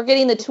we're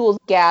getting the tools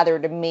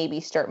gathered to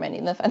maybe start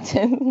mending the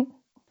fences.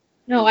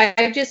 No,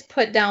 I just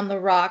put down the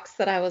rocks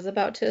that I was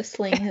about to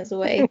sling his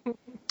way.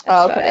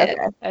 Okay.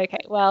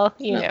 Well,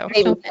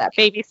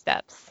 baby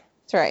steps.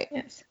 That's right.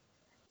 Yes.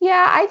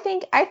 Yeah, I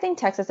think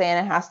Texas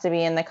A&M has to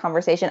be in the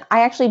conversation.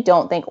 I actually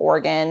don't think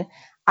Oregon.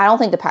 I don't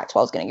think the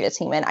Pac-12 is going to get a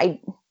team in.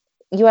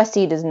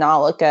 USC does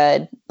not look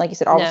good. Like you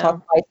said, Arkansas.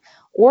 No.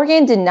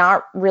 Oregon did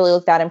not really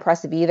look that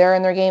impressive either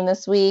in their game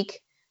this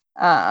week.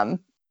 And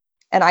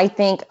I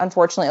think,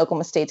 unfortunately,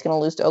 Oklahoma State's going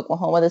to lose to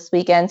Oklahoma this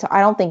weekend. So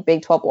I don't think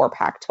Big 12 or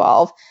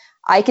Pac-12.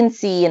 I can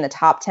see in the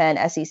top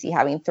 10 SEC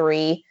having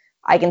 3.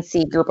 I can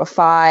see group of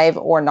 5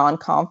 or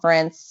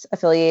non-conference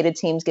affiliated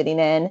teams getting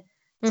in.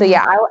 So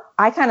yeah,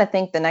 I kind of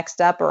think the next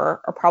step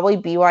are probably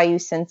BYU,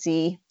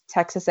 Cincy,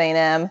 Texas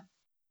A&M,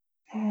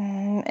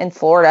 and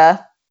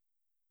Florida.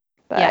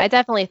 But, yeah, I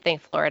definitely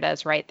think Florida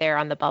is right there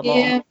on the bubble.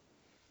 Yeah,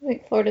 I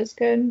think Florida's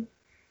good.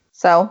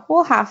 So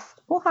we'll have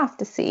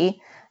to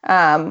see.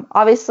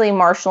 Obviously,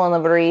 Marshall and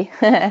Liberty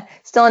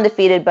still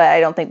undefeated, but I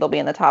don't think they'll be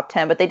in the top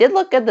 10. But they did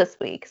look good this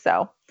week,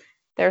 so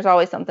there's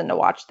always something to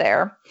watch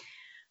there.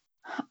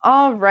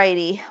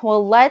 Alrighty,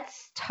 well,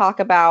 let's talk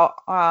about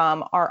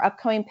our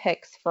upcoming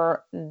picks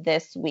for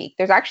this week.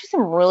 There's actually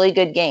some really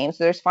good games.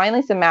 So there's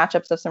finally some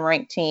matchups of some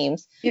ranked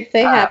teams. If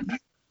they happen.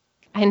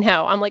 I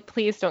know. I'm like,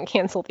 please don't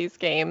cancel these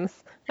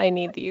games. I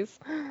need these.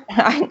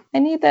 I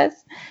need this.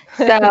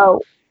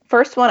 So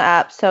first one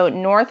up. So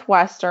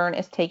Northwestern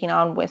is taking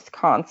on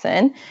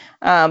Wisconsin.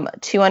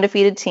 2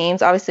 undefeated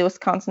teams. Obviously,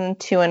 Wisconsin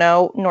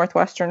 2-0,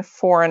 Northwestern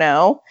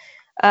 4-0.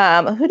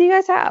 Who do you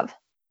guys have?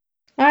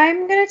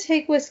 I'm going to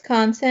take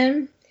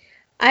Wisconsin.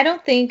 I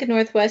don't think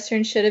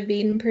Northwestern should have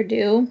beaten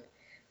Purdue.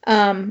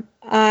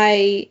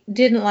 I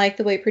didn't like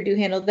the way Purdue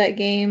handled that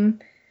game.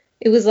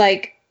 It was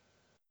like,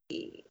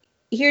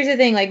 here's the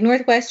thing, like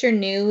Northwestern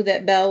knew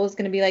that Bell was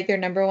going to be like their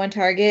number 1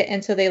 target,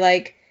 and so they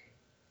like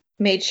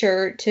made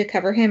sure to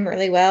cover him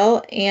really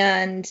well,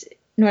 and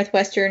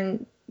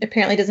Northwestern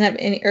apparently doesn't have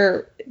any,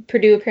 or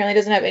Purdue apparently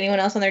doesn't have anyone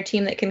else on their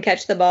team that can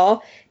catch the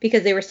ball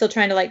because they were still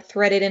trying to like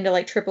thread it into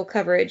like triple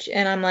coverage,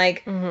 and I'm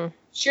like,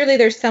 surely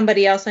there's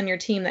somebody else on your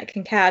team that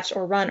can catch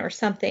or run or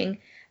something.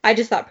 I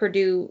just thought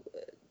Purdue,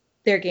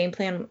 their game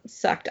plan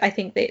sucked. I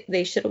think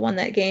they should have won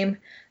that game.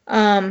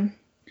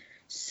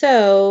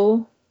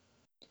 So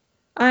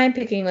I'm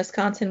picking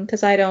Wisconsin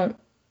because I don't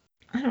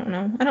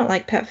know. I don't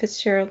like Pat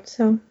Fitzgerald,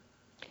 so.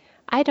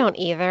 I don't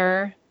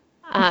either.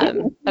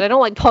 But I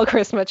don't like Paul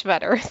Chryst much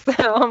better. So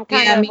I'm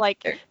kind of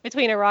like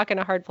between a rock and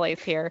a hard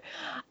place here.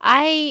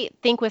 I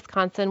think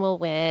Wisconsin will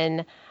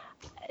win.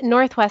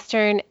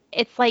 Northwestern,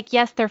 it's like,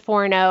 yes, they're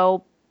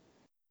 4-0,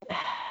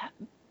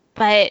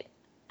 but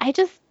I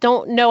just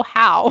don't know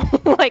how.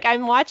 Like,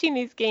 I'm watching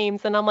these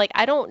games and I'm like,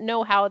 I don't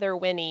know how they're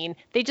winning.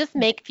 They just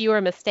make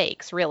fewer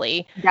mistakes,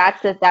 really.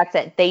 That's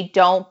it. They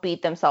don't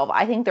beat themselves.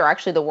 I think they're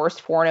actually the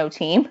worst 4-0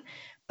 team.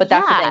 But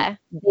that's the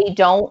thing. They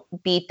don't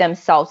beat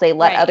themselves. They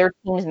let other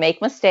teams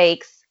make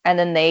mistakes, and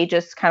then they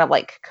just kind of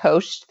like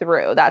coast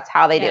through. That's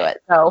how they do it.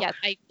 So yes,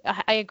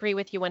 I agree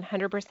with you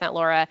 100%,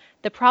 Laura.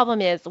 The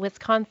problem is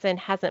Wisconsin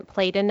hasn't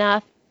played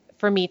enough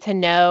for me to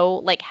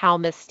know like how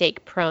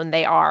mistake prone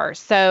they are.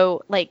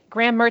 So like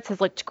Graham Mertz has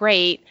looked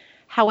great.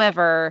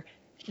 However,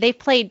 they've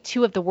played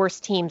 2 of the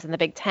worst teams in the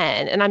Big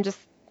Ten, and I'm just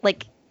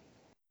like,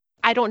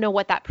 I don't know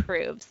what that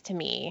proves to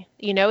me.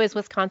 You know, is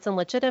Wisconsin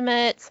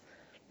legitimate?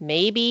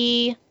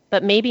 Maybe,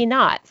 but maybe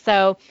not.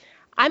 So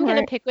I'm going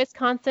to pick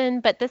Wisconsin,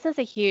 but this is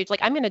a huge, like,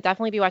 I'm going to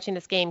definitely be watching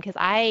this game because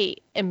I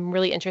am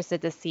really interested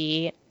to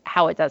see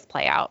how it does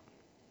play out.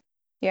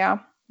 Yeah.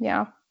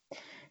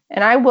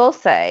 And I will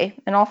say,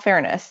 in all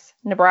fairness,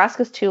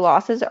 Nebraska's 2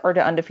 losses are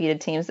to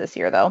undefeated teams this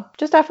year, though.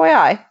 Just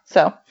FYI.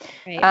 So,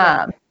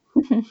 Right.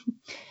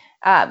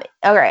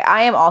 okay,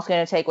 I am also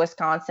going to take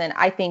Wisconsin.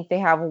 I think they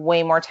have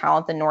way more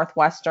talent than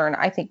Northwestern.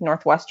 I think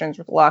Northwestern's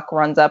luck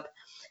runs up,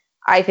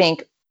 I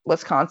think,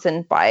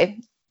 Wisconsin by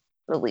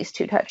at least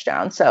 2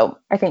 touchdowns. So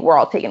I think we're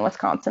all taking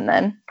Wisconsin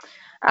then.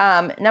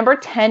 Number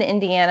 10,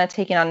 Indiana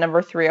taking on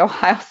number 3,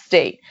 Ohio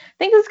State. I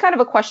think this is kind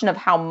of a question of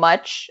how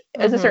much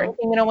is a certain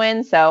team going to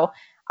win. So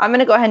I'm going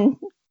to go ahead and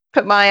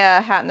put my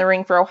hat in the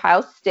ring for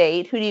Ohio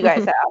State. Who do you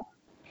guys have?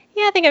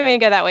 Yeah, I think I'm going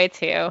to go that way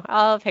too.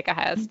 I'll pick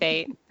Ohio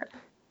State.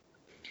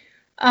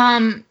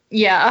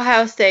 Yeah,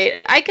 Ohio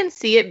State. I can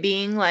see it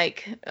being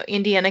like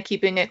Indiana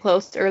keeping it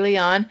close early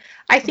on.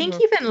 I think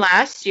even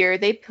last year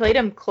they played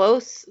them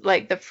close,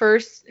 like the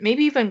first,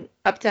 maybe even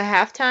up to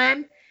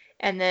halftime,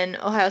 and then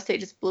Ohio State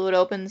just blew it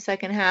open the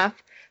second half.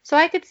 So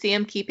I could see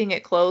them keeping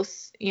it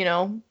close,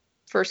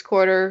 first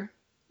quarter,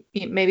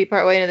 maybe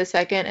partway into the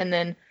second, and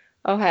then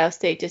Ohio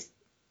State just,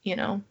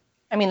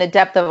 I mean, the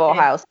depth of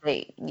Ohio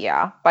State,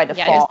 yeah, by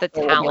default. Yeah, just the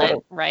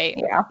talent, right?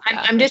 Yeah.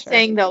 I'm just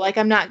saying though, like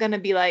I'm not gonna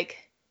be like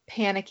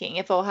panicking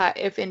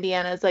if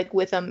Indiana is like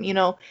with them,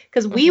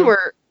 because we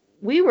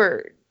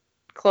were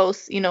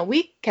close,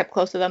 we kept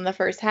close to them the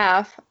first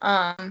half.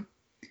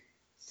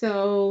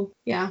 So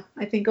yeah,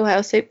 I think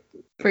Ohio State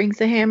brings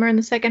the hammer in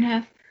the second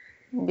half.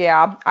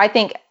 Yeah, I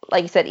think,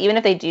 like you said, even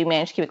if they do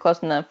manage to keep it close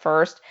in the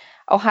first,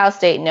 Ohio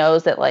State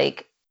knows that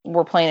like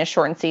we're playing a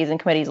shortened season.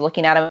 Committee's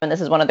looking at them, and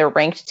this is one of their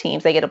ranked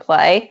teams they get to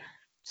play.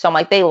 So I'm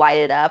like, they light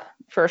it up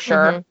for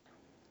sure.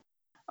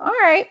 All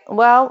right,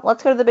 well,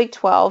 let's go to the Big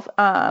 12.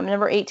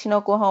 Number 18,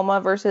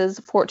 Oklahoma versus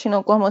 14,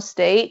 Oklahoma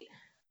State.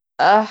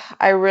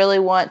 I really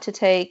want to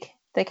take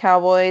the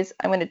Cowboys.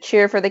 I'm going to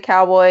cheer for the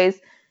Cowboys,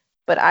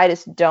 but I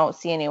just don't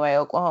see any way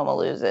Oklahoma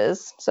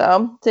loses. So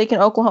I'm taking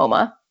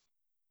Oklahoma.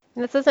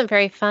 This isn't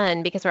very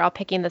fun because we're all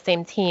picking the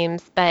same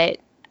teams, but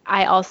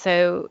I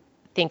also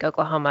think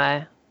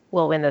Oklahoma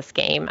will win this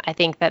game. I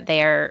think that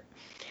they're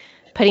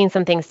putting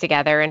some things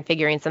together and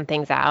figuring some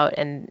things out,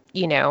 and,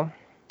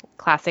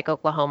 classic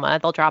Oklahoma,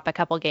 they'll drop a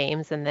couple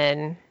games and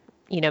then,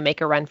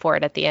 make a run for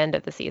it at the end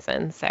of the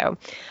season. So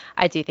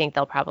I do think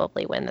they'll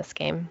probably win this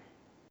game.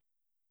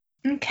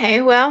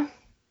 Okay, well,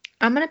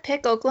 I'm going to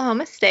pick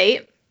Oklahoma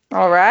State.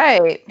 All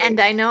right. And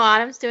I know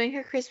Autumn's doing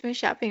her Christmas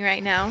shopping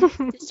right now.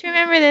 Just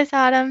remember this,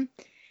 Autumn.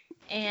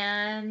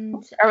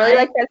 And I really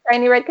like that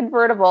shiny red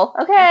convertible.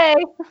 Okay.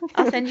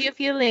 I'll send you a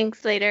few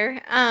links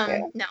later.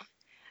 No.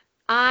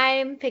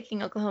 I'm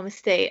picking Oklahoma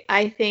State.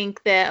 I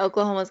think that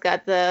Oklahoma's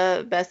got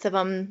the best of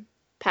them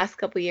past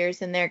couple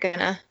years, and they're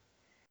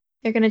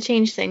gonna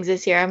change things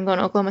this year. I'm going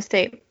to Oklahoma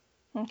State.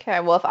 Okay.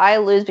 Well, if I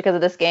lose because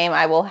of this game,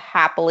 I will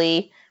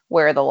happily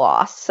wear the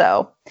loss.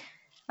 So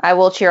I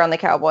will cheer on the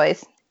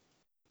Cowboys.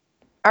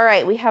 All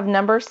right, we have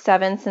number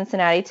 7,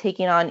 Cincinnati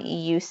taking on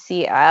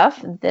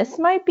UCF. This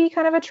might be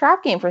kind of a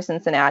trap game for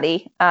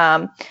Cincinnati.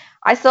 I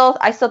still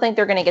think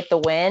they're going to get the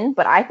win,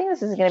 but I think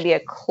this is going to be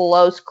a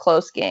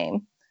close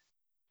game.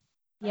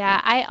 Yeah,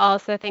 I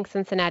also think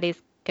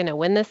Cincinnati's going to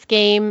win this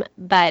game,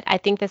 but I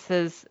think this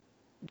is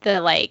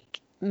the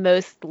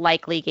most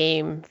likely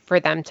game for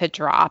them to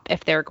drop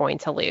if they're going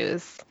to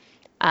lose.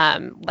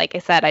 Like I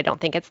said, I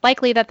don't think it's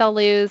likely that they'll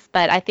lose,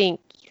 but I think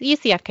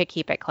UCF could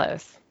keep it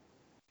close.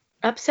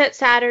 Upset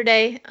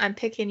Saturday, I'm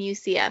picking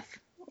UCF.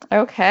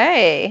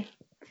 Okay.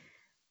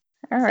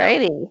 All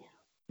righty. So,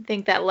 I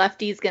think that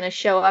lefty's going to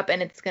show up,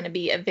 and it's going to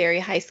be a very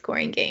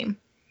high-scoring game.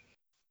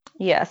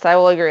 Yes, I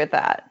will agree with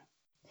that.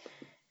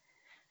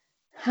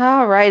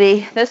 All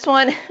righty. This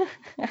one.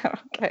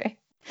 Okay.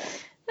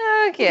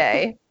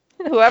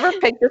 Whoever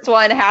picked this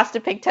one has to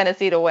pick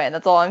Tennessee to win.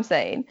 That's all I'm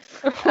saying.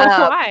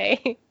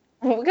 Why?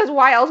 Because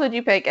why else would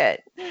you pick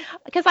it?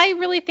 Because I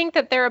really think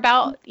that they're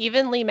about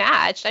evenly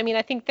matched. I mean,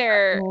 I think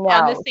they're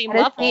on the same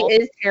level. Tennessee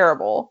is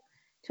terrible.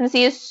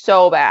 Tennessee is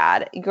so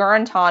bad.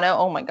 Garantano,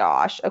 oh my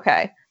gosh.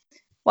 Okay.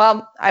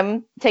 Well,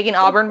 I'm taking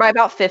Auburn by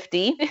about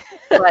 50.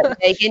 But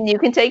Megan, you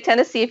can take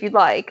Tennessee if you'd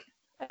like.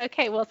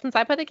 Okay, well, since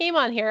I put the game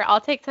on here,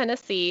 I'll take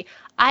Tennessee.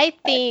 I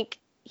think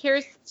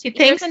She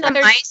thinks the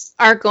mice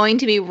are going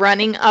to be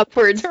running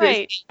upwards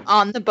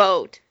on the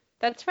boat.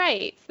 That's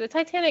right. The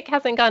Titanic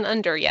hasn't gone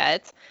under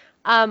yet.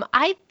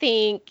 I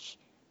think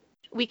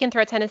we can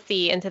throw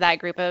Tennessee into that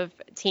group of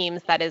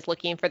teams that is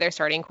looking for their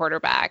starting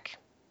quarterback.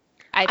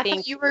 I think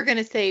thought you were going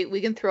to say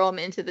we can throw them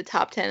into the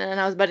top 10, and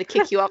I was about to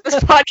kick you off this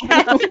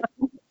podcast.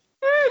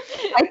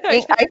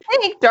 I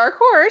think dark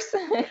horse.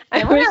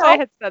 I wish I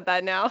had said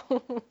that now.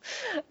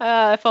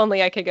 If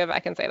only I could go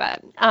back and say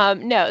that.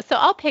 No, so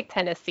I'll pick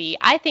Tennessee.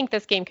 I think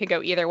this game could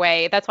go either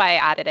way. That's why I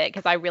added it,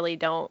 because I really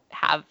don't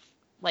have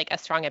a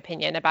strong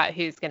opinion about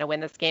who's going to win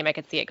this game. I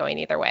could see it going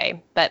either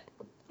way, but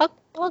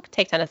I'll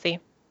take Tennessee.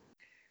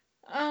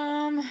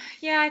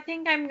 Yeah, I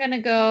think I'm going to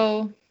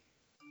go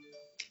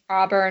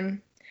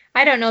Auburn.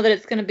 I don't know that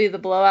it's going to be the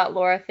blowout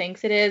Laura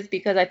thinks it is,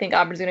 because I think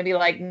Auburn's going to be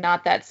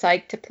not that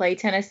psyched to play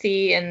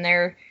Tennessee, and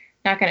they're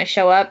not going to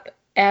show up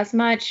as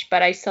much,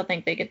 but I still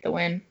think they get the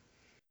win.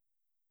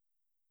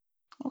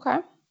 Okay.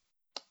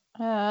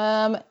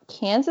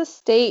 Kansas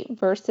State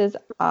versus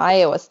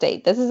Iowa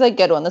State. This is a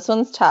good one. This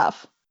one's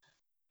tough.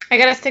 I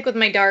gotta stick with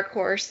my dark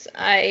horse.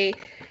 I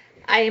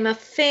am a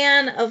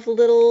fan of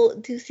little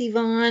Deucey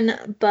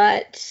Vaughn,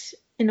 but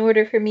in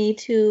order for me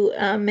to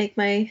make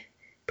my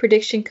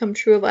prediction come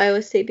true of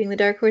Iowa State being the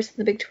dark horse in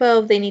the Big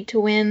 12, they need to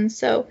win.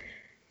 So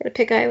I gotta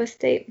pick Iowa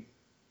State.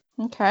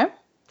 Okay.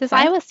 Does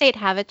Iowa State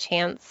have a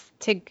chance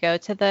to go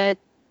to the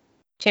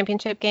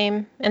championship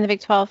game in the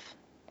Big 12?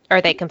 Or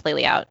are they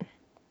completely out?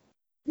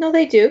 No,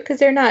 they do, because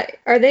they're not.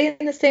 Are they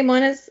in the same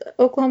one as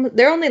Oklahoma?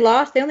 They're only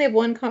lost. They only have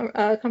one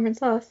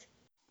conference loss.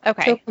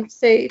 Okay. To Oklahoma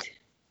State.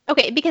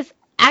 Okay, because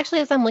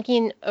actually, as I'm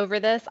looking over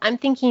this, I'm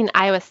thinking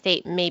Iowa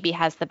State maybe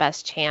has the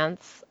best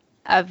chance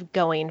of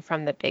going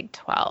from the Big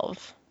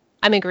 12.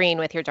 I'm agreeing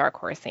with your dark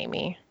horse,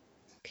 Amy.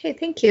 Okay,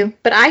 thank you.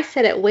 But I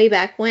said it way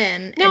back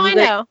when. No, and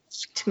I know.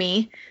 To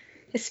me,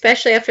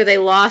 especially after they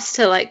lost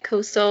to like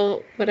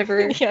Coastal,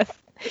 whatever. Yes,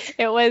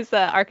 it was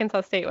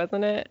Arkansas State,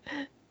 wasn't it?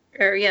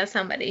 Or yeah,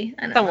 somebody.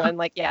 I don't Someone know.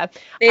 like yeah.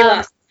 They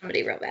lost to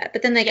somebody real bad,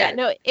 but then they got.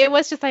 No, it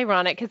was just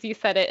ironic because you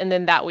said it, and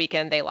then that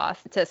weekend they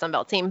lost to a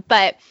Sunbelt team.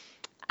 But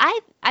I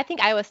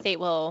think Iowa State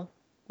will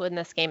win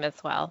this game as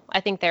well. I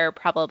think they're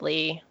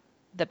probably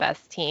the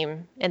best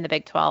team in the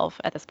Big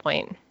 12 at this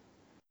point.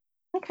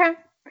 Okay.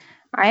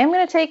 I am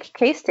going to take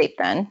K-State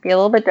then, be a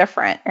little bit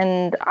different.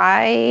 And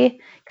I,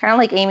 kind of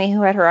like Amy,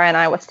 who had her eye on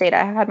Iowa State,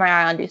 I had my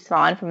eye on Deuce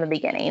Vaughn from the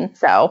beginning.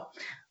 So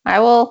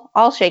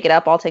I'll shake it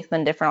up. I'll take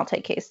something different. I'll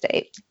take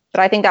K-State.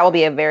 But I think that will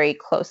be a very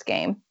close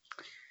game.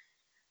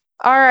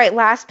 All right,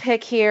 last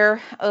pick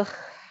here. Ugh,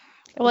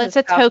 well, it's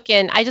a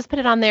token. I just put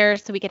it on there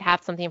so we could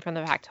have something from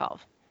the Pac-12.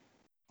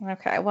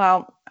 Okay,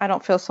 well, I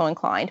don't feel so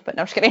inclined, but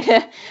no, I'm just kidding.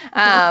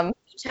 That's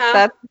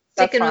fine.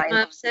 With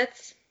my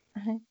upsets.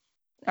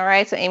 All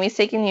right, so Amy's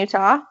taking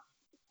Utah.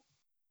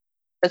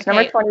 It's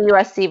number 20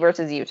 USC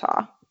versus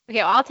Utah. Okay,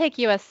 well, I'll take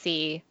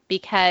USC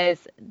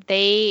because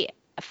they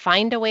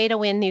find a way to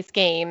win these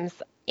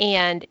games,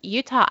 and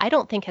Utah, I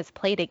don't think, has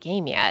played a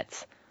game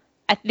yet.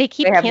 They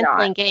keep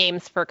canceling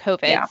games for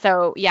COVID. Yeah.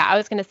 So, yeah, I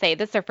was going to say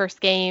this is their first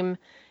game.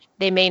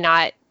 They may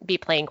not be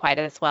playing quite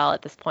as well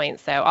at this point,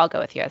 so I'll go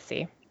with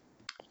USC.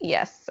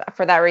 Yes,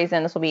 for that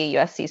reason, this will be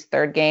USC's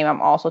third game.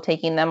 I'm also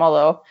taking them,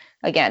 although,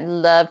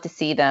 again, love to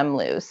see them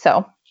lose.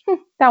 So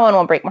that one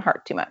won't break my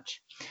heart too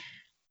much.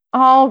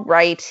 All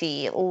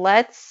righty,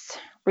 let's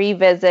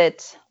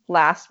revisit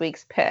last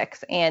week's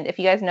picks. And if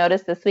you guys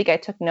noticed this week, I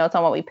took notes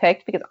on what we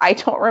picked because I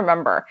don't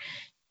remember.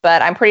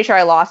 But I'm pretty sure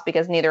I lost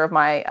because neither of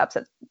my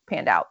upsets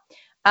panned out.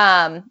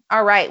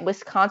 All right,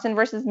 Wisconsin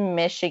versus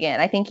Michigan.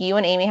 I think you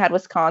and Amy had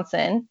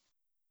Wisconsin.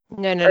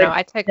 No,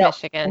 I took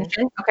Michigan.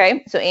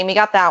 Okay, so Amy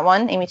got that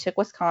one. Amy took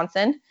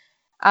Wisconsin.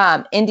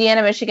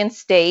 Indiana, Michigan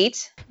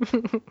State.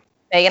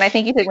 Megan, I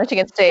think you took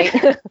Michigan State.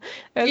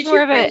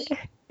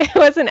 It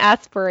was an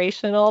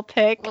aspirational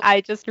pick.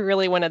 I just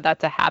really wanted that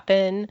to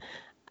happen.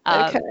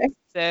 Okay.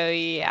 So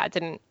yeah, it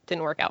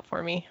didn't work out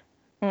for me.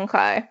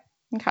 Okay.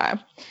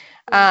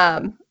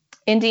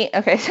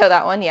 Okay, so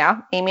that one,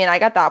 yeah. Amy and I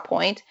got that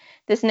point.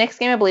 This next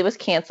game, I believe, was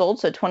canceled.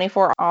 So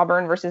 24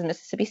 Auburn versus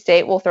Mississippi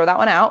State. We'll throw that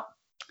one out.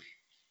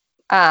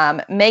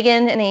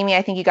 Megan and Amy,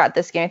 I think you got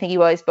this game. I think you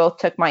guys both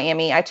took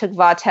Miami. I took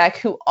Vatek,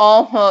 who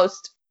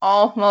almost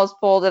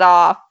pulled it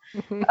off.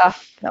 That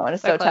one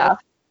is so tough.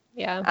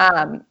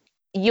 Yeah.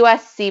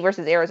 USC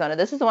versus Arizona.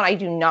 This is the one I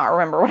do not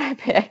remember what I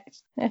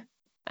picked.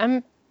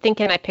 I'm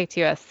thinking I picked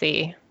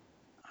USC.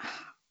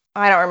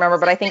 I don't remember,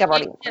 but I think I've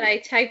already. And I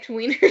typed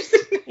Wieners.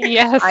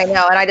 Yes. I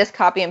know, and I just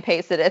copy and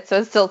pasted it, so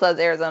it still says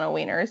Arizona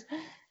Wieners.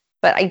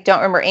 But I don't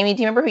remember. Amy,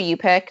 do you remember who you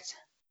picked?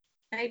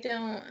 I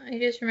don't. I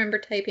just remember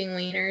typing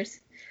Wieners.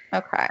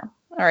 Okay.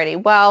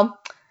 Alrighty. Well,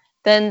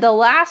 then the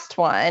last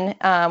one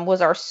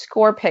was our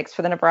score picks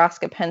for the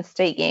Nebraska-Penn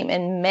State game.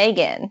 And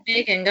Megan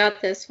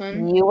got this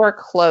one. You were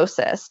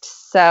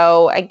closest.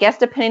 So I guess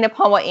depending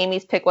upon what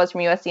Amy's pick was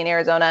from USC and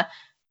Arizona,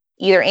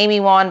 either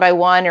Amy won by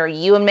one or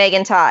you and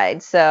Megan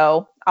tied.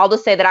 So I'll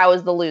just say that I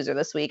was the loser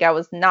this week. I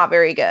was not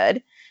very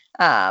good.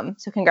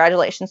 So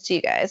congratulations to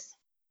you guys.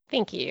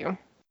 Thank you.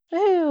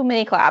 Ooh,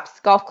 mini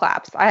claps, golf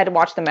claps. I had to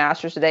watch the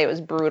Masters today. It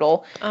was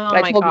brutal. Oh,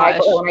 but I told gosh.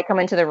 Michael when I come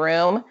into the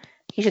room,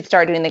 he should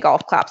start doing the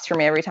golf claps for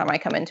me every time I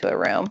come into a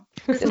room.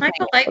 Does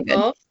Michael like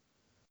golf?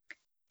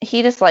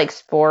 He just likes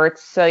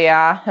sports, so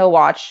yeah, he'll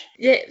watch.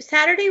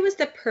 Saturday was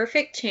the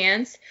perfect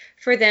chance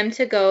for them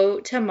to go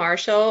to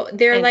Marshall.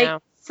 They're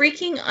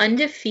freaking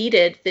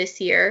undefeated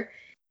this year.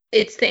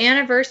 It's the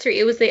anniversary.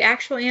 It was the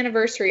actual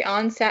anniversary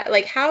on Saturday.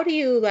 Like, how do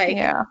you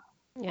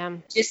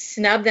just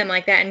snub them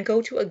like that and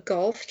go to a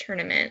golf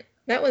tournament?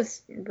 That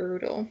was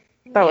brutal.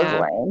 That was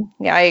lame.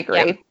 Yeah, I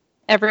agree. Yeah.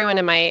 Everyone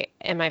in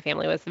my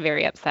family was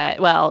very upset.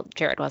 Well,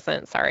 Jared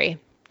wasn't, sorry.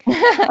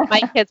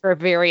 My kids were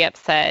very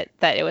upset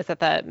that it was at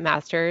the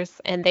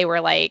Masters, and they were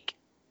like,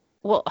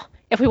 well,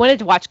 if we wanted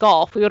to watch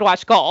golf, we would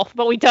watch golf,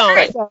 but we don't.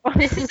 Right. So.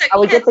 I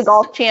would get the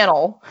golf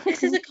channel.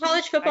 This is a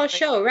college football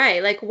show,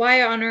 right? Like,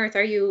 why on earth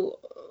are you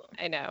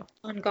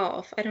on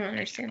golf? I don't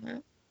understand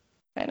that.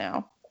 I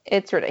know.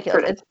 It's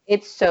ridiculous.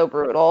 It's so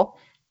brutal.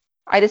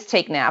 I just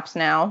take naps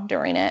now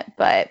during it,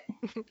 but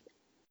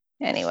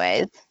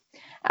anyways.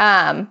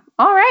 All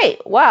right.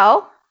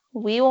 Well,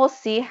 we will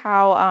see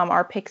how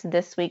our picks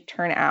this week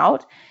turn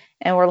out.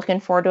 And we're looking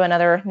forward to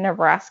another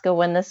Nebraska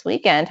win this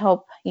weekend.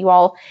 Hope you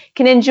all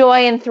can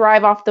enjoy and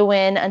thrive off the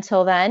win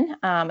until then.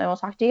 And we'll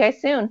talk to you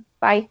guys soon.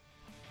 Bye.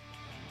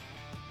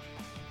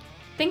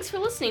 Thanks for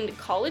listening to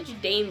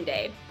College Dame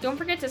Day. Don't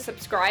forget to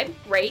subscribe,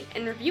 rate,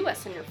 and review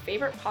us on your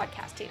favorite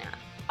podcasting app.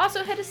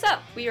 Also hit us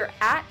up. We are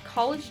at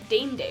College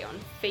Dame Day on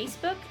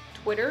Facebook,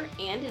 Twitter,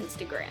 and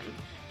Instagram.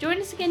 Join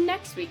us again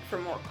next week for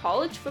more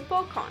college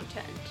football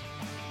content.